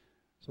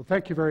 So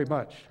thank you very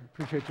much. I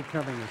appreciate you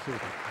coming this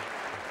evening.